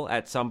still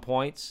at some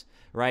points,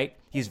 right?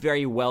 He's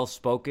very well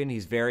spoken.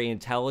 He's very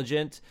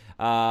intelligent,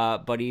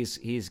 but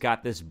he's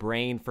got this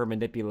brain for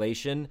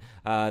manipulation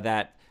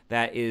that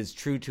is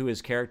true to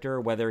his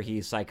character, whether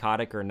he's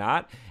psychotic or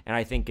not. And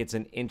I think it's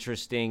an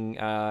interesting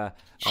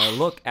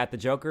look at the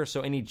Joker.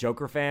 So any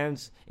Joker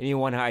fans,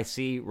 anyone I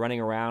see running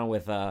around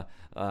with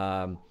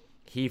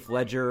Heath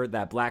Ledger,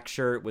 that black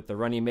shirt with the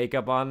runny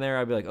makeup on there,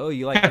 I'd be like, oh,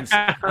 you like...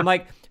 I'm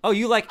like, oh,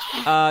 you like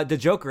the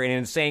Joker in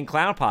Insane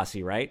Clown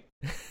Posse, right?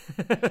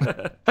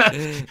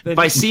 If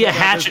I see a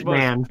Hatchet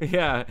Man.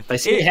 Yeah. If I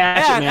see a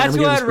Hatchet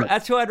Man.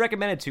 That's who I'd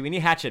recommend it to. Any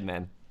Hatchet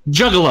Man.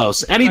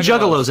 Juggalos. Any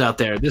Juggalos out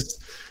there.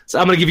 So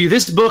I'm going to give you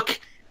this book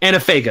and a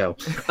Faygo.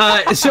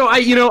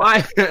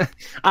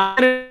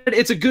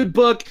 It's a good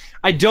book.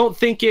 I don't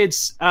think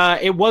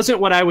it wasn't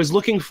what I was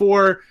looking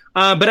for.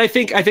 But I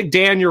think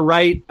Dan, you're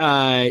right.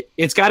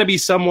 It's got to be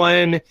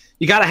someone,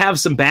 you got to have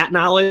some bat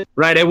knowledge,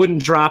 right? I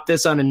wouldn't drop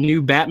this on a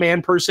new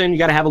Batman person. You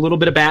got to have a little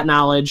bit of bat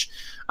knowledge.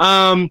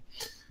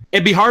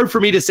 It'd be hard for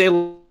me to say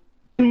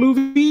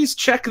movies,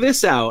 check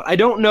this out. I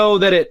don't know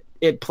that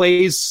it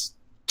plays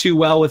too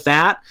well with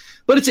that.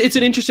 But it's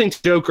an interesting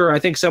Joker. I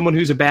think someone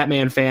who's a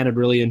Batman fan would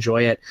really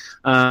enjoy it.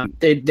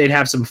 They'd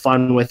have some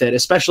fun with it,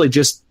 especially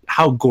just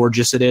how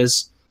gorgeous it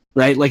is,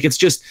 right? Like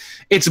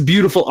it's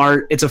beautiful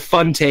art. It's a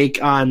fun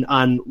take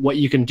on what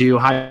you can do,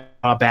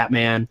 how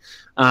Batman.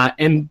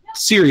 And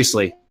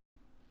seriously,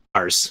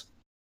 cars.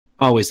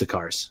 Always the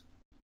cars.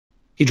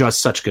 He draws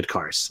such good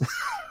cars.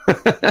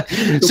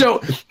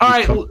 So, all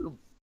right.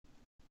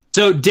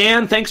 So,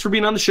 Dan, thanks for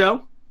being on the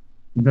show.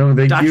 No,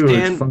 thank Dr. you.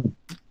 Dan, it's fun.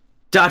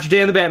 Dr.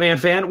 Dan, the Batman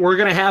fan, we're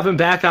going to have him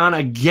back on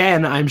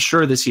again, I'm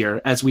sure, this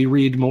year as we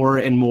read more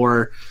and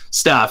more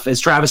stuff, as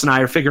Travis and I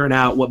are figuring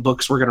out what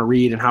books we're going to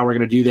read and how we're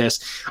going to do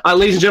this.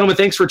 Ladies and gentlemen,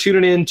 thanks for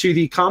tuning in to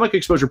the Comic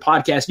Exposure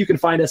Podcast. You can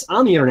find us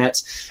on the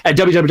internet at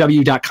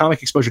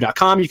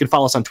www.comicexposure.com. You can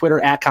follow us on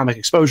Twitter at Comic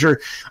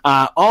Exposure.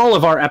 All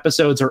of our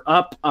episodes are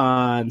up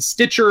on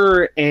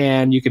Stitcher,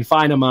 and you can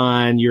find them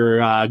on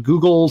your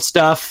Google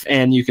stuff,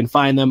 and you can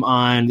find them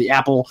on the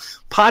Apple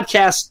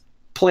Podcast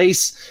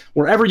place,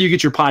 wherever you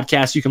get your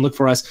podcasts. You can look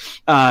for us.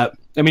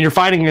 I mean, you're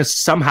finding us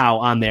somehow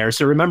on there.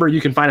 So remember,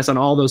 you can find us on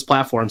all those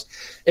platforms.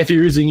 If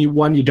you're using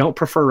one you don't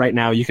prefer right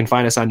now, you can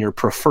find us on your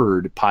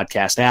preferred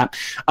podcast app.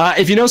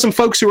 If you know some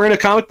folks who are into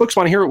comic books,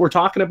 want to hear what we're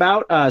talking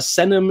about,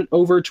 send them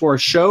over to our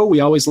show.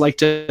 We always like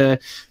to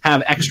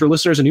have extra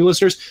listeners and new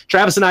listeners.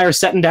 Travis and I are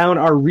setting down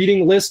our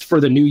reading list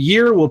for the new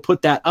year. We'll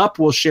put that up.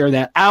 We'll share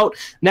that out.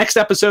 Next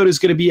episode is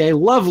going to be a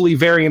lovely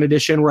variant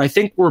edition where I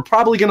think we're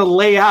probably going to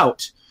lay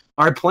out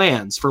our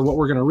plans for what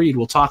we're going to read.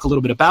 We'll talk a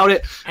little bit about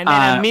it. And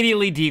then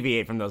immediately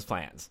deviate from those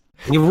plans.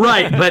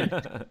 Right,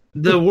 but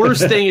the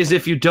worst thing is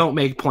if you don't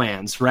make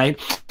plans, right?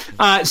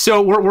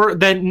 So we're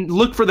then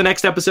look for the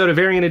next episode, a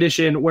variant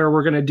edition, where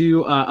we're going to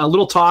do a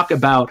little talk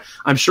about,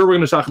 I'm sure we're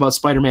going to talk about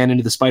Spider-Man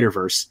Into the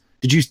Spider-Verse.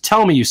 Did you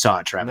tell me you saw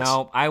it, Travis?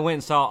 No, I went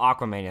and saw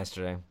Aquaman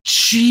yesterday.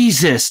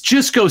 Jesus,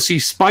 just go see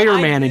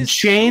Spider-Man and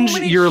change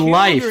your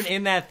life.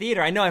 In that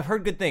theater, I know, I've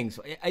heard good things.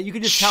 You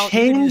could just tell.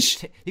 You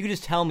could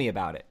just tell me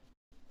about it.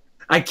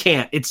 I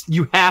can't.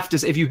 You have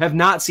to. If you have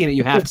not seen it,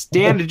 you have to.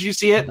 Dan, did you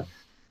see it?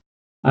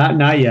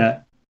 Not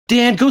yet.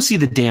 Dan, go see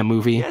the damn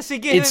movie. Yes,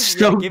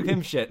 give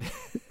him shit.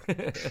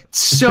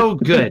 So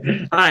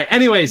good. All right.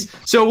 Anyways,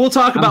 so we'll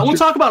talk about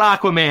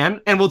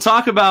Aquaman and we'll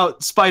talk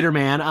about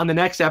Spider-Man on the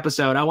next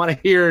episode. I want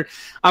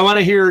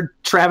to hear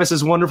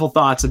Travis's wonderful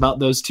thoughts about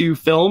those two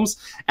films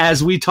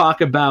as we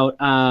talk about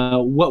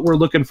what we're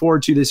looking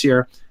forward to this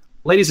year.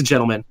 Ladies and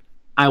gentlemen,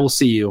 I will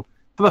see you.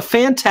 Have a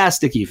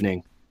fantastic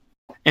evening.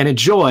 And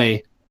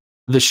enjoy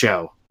the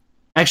show.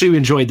 Actually, we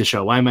enjoyed the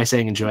show. Why am I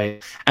saying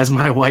enjoy? As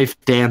my wife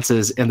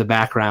dances in the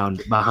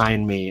background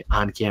behind me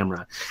on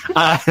camera.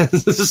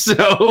 Ladies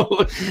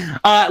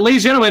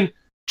and gentlemen,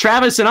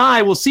 Travis and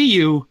I will see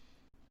you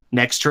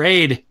next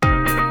trade.